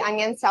Trinity,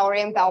 onion,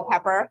 celery, and bell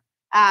pepper.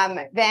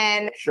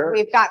 Then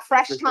we've got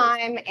fresh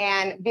thyme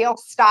and veal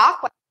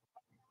stock,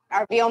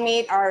 our veal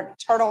meat, our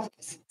turtle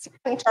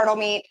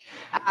meat,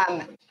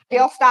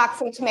 veal stock,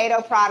 some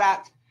tomato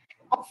product,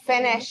 all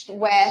finished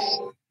with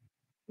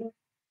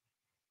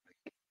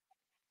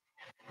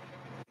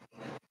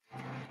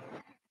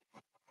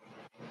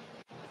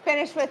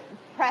finished with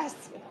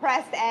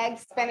pressed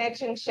eggs,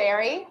 spinach, and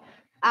sherry.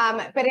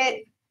 But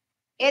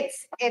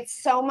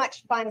it's so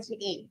much fun to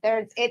eat.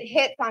 It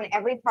hits on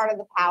every part of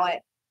the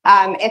palate.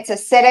 It's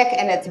acidic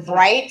and it's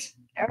bright.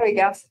 There we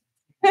go.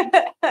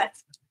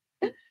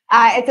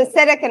 It's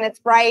acidic and it's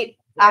bright,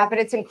 but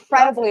it's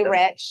incredibly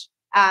rich.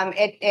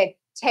 It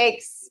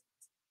takes,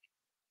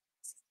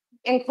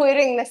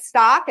 including the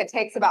stock, it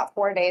takes about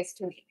 4 days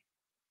to make.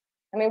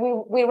 I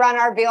mean, we run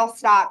our veal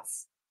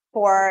stocks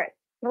for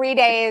 3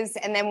 days,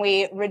 and then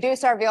we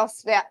reduce our veal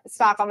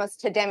stock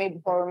almost to demi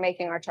before we're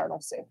making our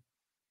turtle soup.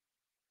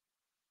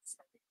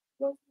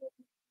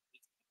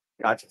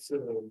 Gotcha.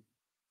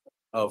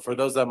 Oh, for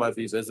those that might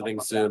be visiting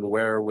soon,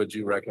 where would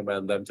you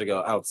recommend them to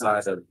go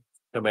outside of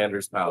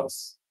Commander's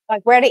Palace?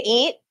 Like where to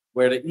eat?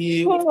 Where to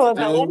eat, Ooh, what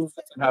to do,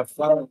 have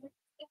fun.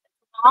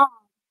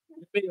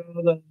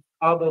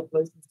 All the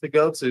places to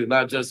go to,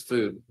 not just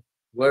food.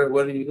 What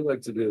do you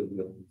like to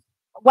do?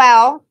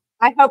 Well,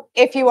 I hope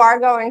if you are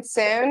going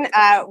soon,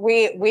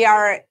 we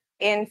are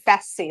in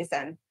fest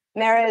season.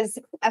 There is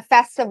a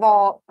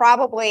festival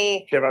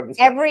probably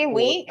every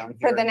week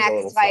for the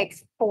next like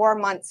 4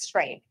 months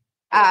straight.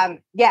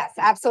 Yes,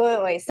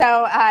 absolutely.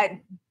 So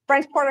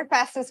French Quarter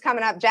Fest is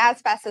coming up,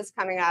 Jazz Fest is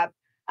coming up,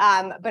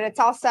 but it's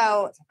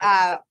also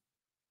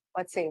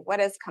let's see, what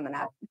is coming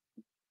up?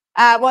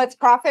 Well, it's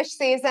crawfish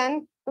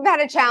season. We've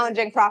had a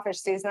challenging crawfish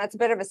season. That's a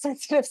bit of a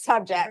sensitive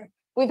subject.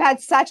 We've had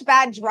such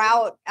bad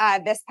drought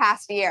this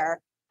past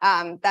year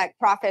that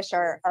crawfish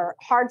are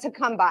hard to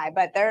come by,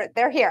 but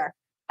they're here.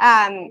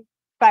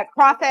 But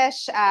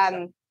crawfish,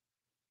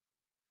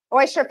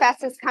 Oyster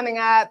Fest is coming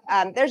up.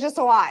 There's just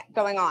a lot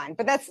going on.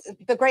 But that's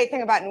the great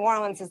thing about New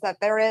Orleans is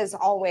that there is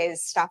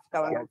always stuff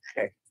going on.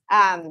 Okay.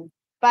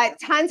 But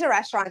tons of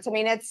restaurants. I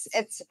mean,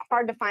 it's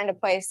hard to find a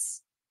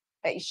place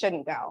that you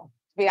shouldn't go,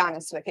 to be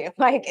honest with you.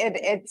 Like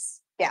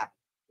it's yeah.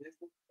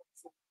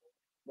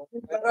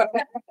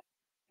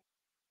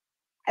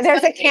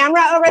 There's a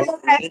camera over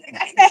there.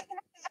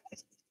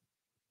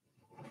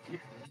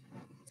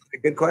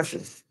 Good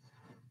question.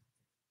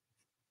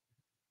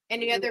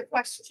 Any other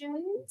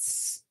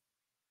questions?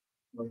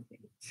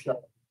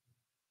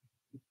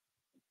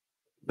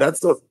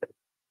 That's at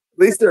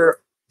least they're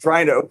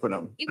trying to open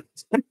them.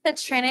 The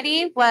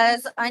Trinity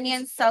was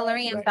onion,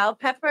 celery, and bell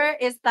pepper.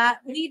 Is that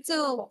we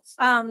do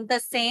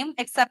the same,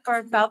 except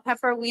for bell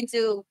pepper, we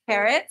do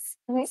carrots.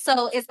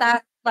 So is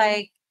that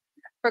like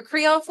for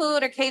Creole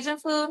food or Cajun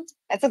food?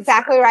 That's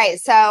exactly right.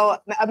 So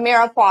a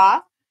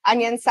mirepoix,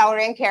 onion,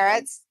 celery, and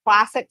carrots,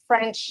 classic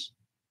French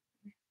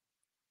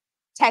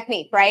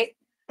technique, right?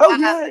 Oh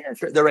yeah,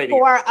 sure. They're right here.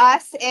 For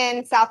us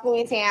in South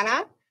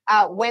Louisiana,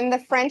 when the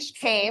French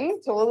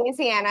came to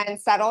Louisiana and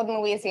settled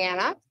in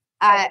Louisiana,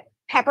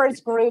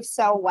 peppers grew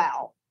so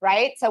well,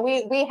 right? So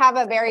we have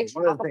a very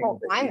tropical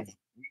climate.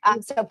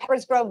 So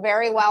peppers grow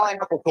very well in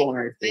our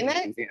climate.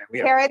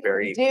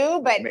 Carrots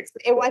do, but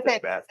it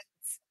wasn't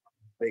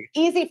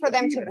easy for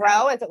them to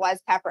grow as it was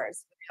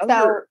peppers.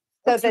 So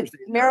the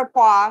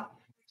mirepoix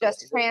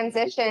just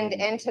transitioned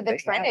into the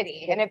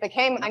Trinity, and it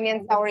became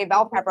onion, celery,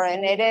 bell pepper,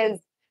 and it is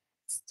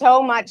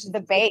so much the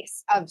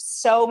base of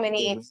so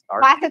many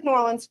classic New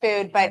Orleans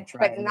food, but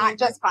not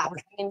just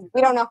classic. I mean,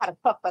 we don't know how to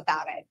cook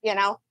without it, you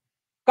know?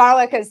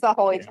 Garlic is the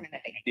holy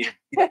trinity.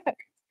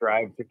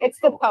 It's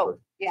the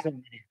Pope. Yeah.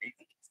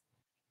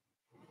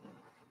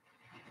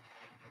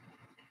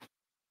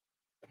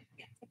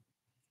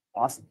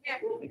 Awesome.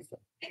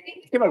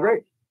 Came out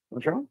great.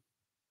 Want to try one?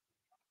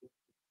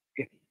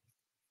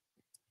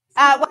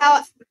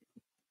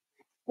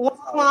 Well,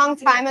 a long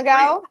time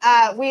ago,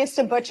 we used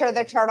to butcher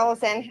the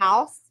turtles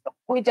in-house.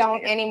 We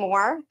don't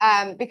anymore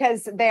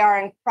because they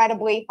are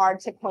incredibly hard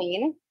to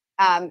clean.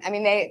 I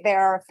mean, they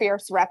are a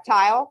fierce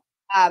reptile.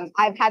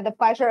 I've had the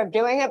pleasure of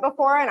doing it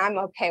before, and I'm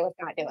okay with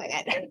not doing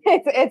it.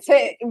 It's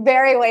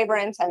very labor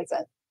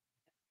intensive.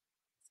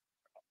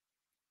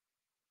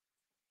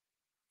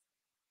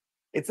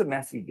 It's a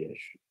messy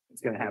dish.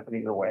 It's going to happen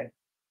either way.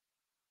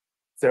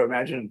 So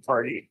imagine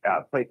plate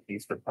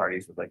feast for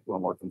parties with like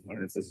one more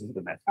components. This is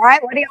the mess. All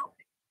right, what do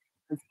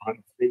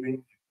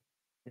you?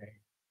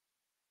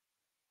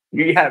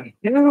 You have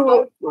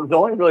two. There's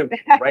only really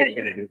right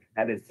thing to do.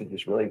 That is to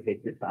just really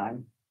take your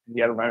time. You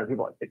got to remember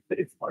people.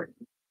 It's hard,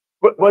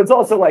 but it's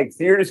also like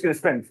so you're just going to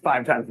spend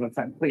 5 times as much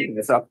time cleaning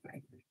this up.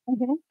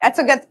 Mm-hmm. That's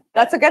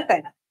a good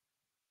thing.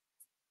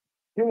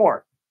 2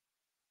 more.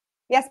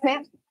 Yes,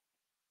 ma'am.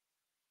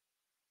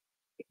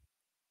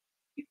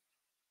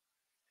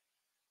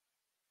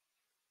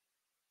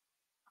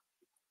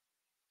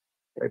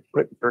 I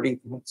put 30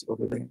 minutes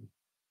over there.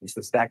 Just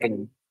the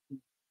stacking.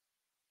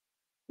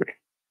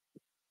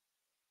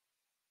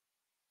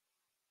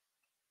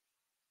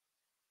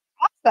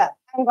 Awesome.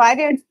 I'm glad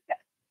you.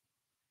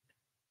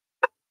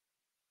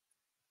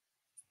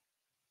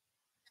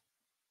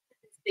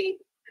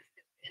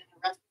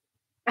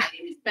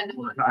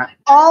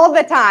 All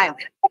the time.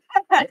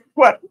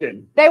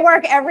 Question. They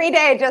work every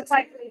day just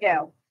like we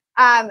do,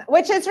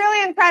 which is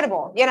really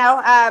incredible. You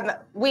know,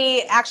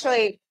 we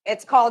actually,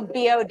 it's called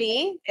BOD,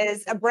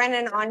 is a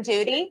Brennan on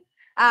duty.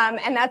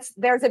 And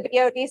there's a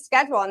BOD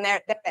schedule, and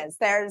there is.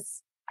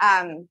 There's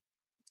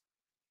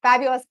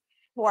fabulous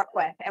to work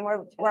with, and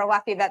we're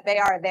lucky that they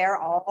are there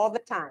all the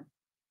time.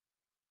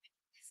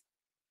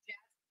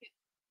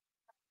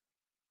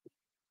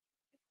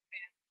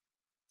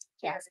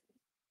 Yes.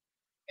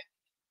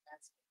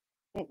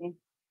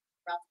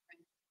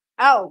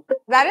 Oh,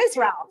 that is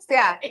Ralph's.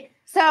 Yeah.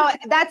 So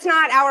that's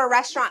not our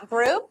restaurant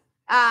group,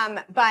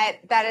 but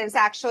that is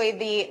actually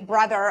the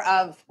brother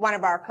of one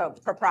of our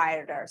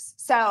co-proprietors.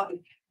 So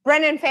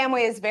Brennan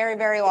family is very,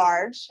 very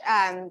large.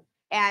 And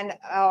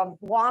a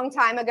long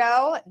time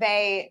ago,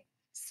 they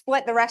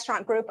split the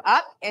restaurant group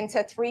up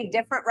into 3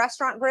 different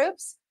restaurant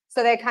groups.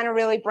 So they kind of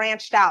really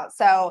branched out.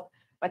 So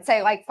let's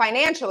say like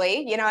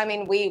financially, you know, I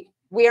mean, we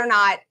are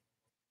not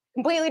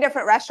completely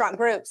different restaurant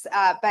groups,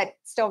 but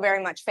still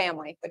very much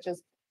family, which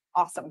is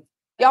awesome.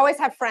 You always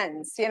have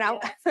friends, you know?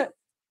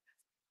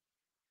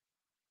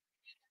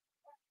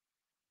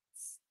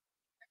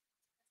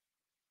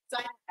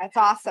 That's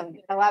awesome.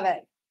 I love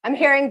it. I'm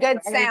hearing good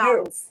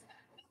sounds.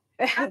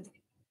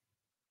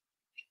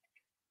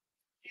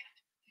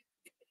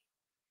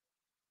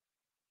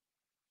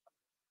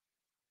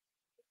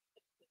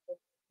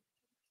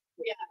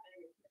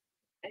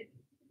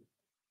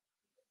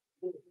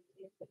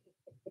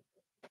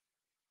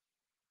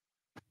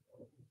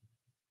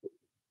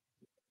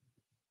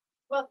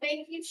 Well,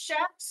 thank you,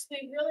 chefs.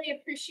 We really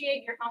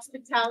appreciate your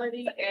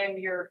hospitality and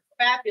your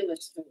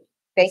fabulous food.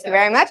 Thank you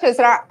very much. It was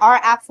our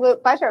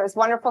absolute pleasure. It was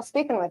wonderful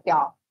speaking with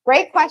y'all.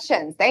 Great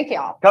questions. Thank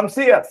y'all. Come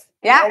see us.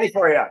 Yeah. Ready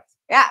for you.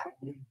 Yeah.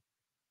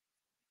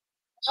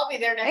 I'll be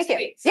there next Thank you.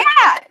 week.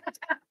 Yeah.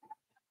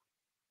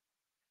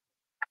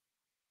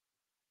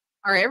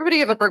 All right, everybody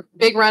give a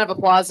big round of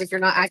applause if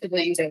you're not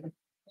actively eating.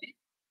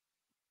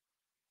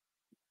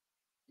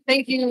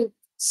 Thank you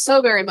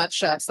so very much,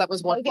 chefs. That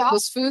was wonderful.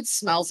 Those food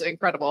smells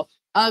incredible.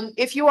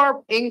 If you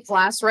are in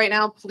class right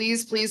now,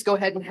 please go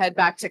ahead and head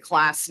back to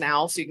class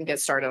now so you can get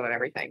started on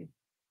everything.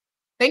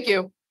 Thank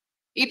you.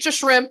 Eat your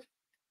shrimp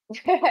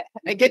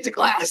and get to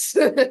class.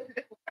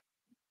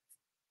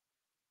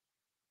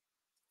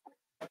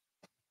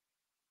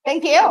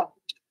 Thank you.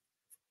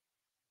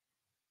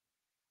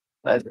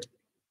 Pleasure.